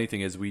think the funny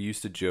thing is we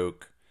used to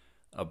joke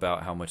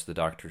about how much the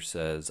Doctor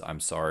says, I'm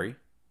sorry.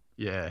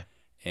 Yeah.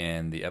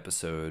 And the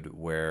episode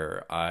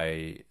where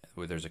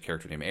there's a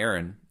character named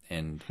Aaron,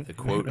 and the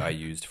quote I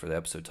used for the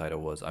episode title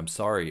was, I'm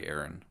sorry,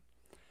 Aaron.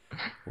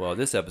 Well,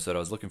 this episode I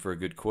was looking for a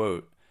good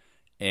quote,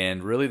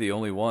 and really the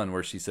only one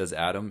where she says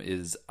Adam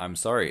is, I'm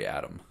sorry,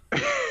 Adam.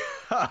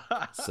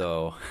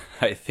 So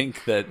I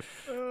think that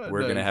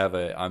we're going to have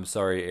a I'm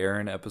sorry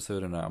Aaron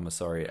episode and I'm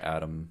sorry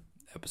Adam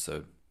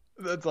episode.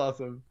 That's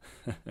awesome.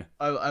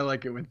 I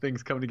like it when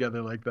things come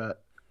together like that.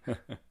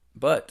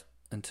 But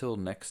until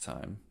next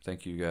time,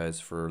 thank you guys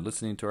for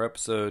listening to our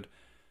episode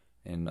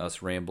and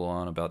us ramble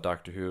on about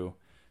Doctor Who.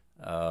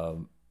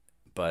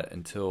 But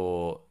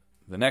until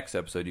the next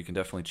episode, you can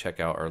definitely check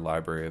out our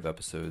library of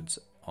episodes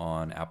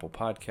on Apple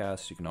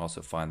Podcasts. You can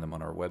also find them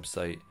on our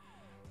website,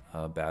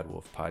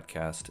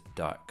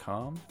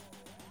 badwolfpodcast.com,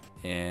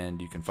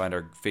 and you can find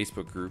our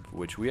Facebook group,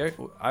 which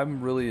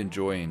I'm really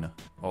enjoying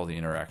all the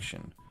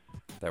interaction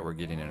that we're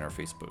getting in our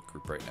Facebook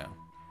group right now.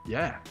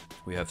 Yeah,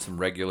 we have some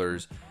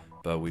regulars,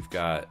 but we've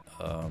got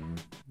a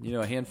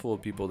handful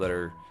of people that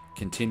are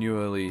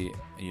continually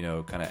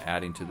kind of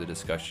adding to the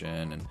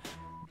discussion and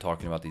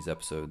talking about these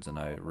episodes, and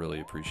I really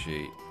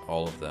appreciate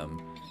all of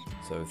them,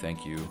 so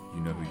thank you.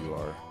 You know who you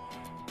are,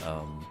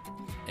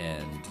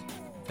 and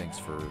thanks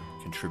for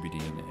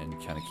contributing and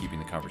kind of keeping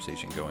the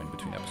conversation going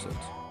between episodes.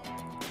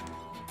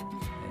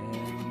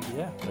 And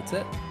yeah, that's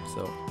it.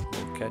 So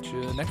we'll catch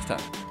you next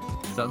time.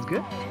 Sounds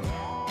good.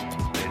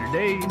 Later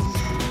days.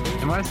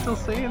 Am I still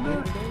saying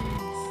that?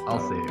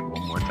 I'll say it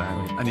one more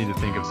time. I need to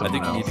think of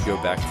something else. I think you need to go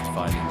back to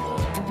finding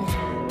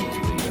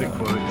the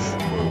quotes.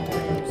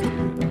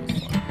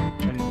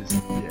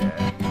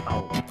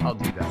 I'll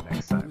do that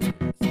next time.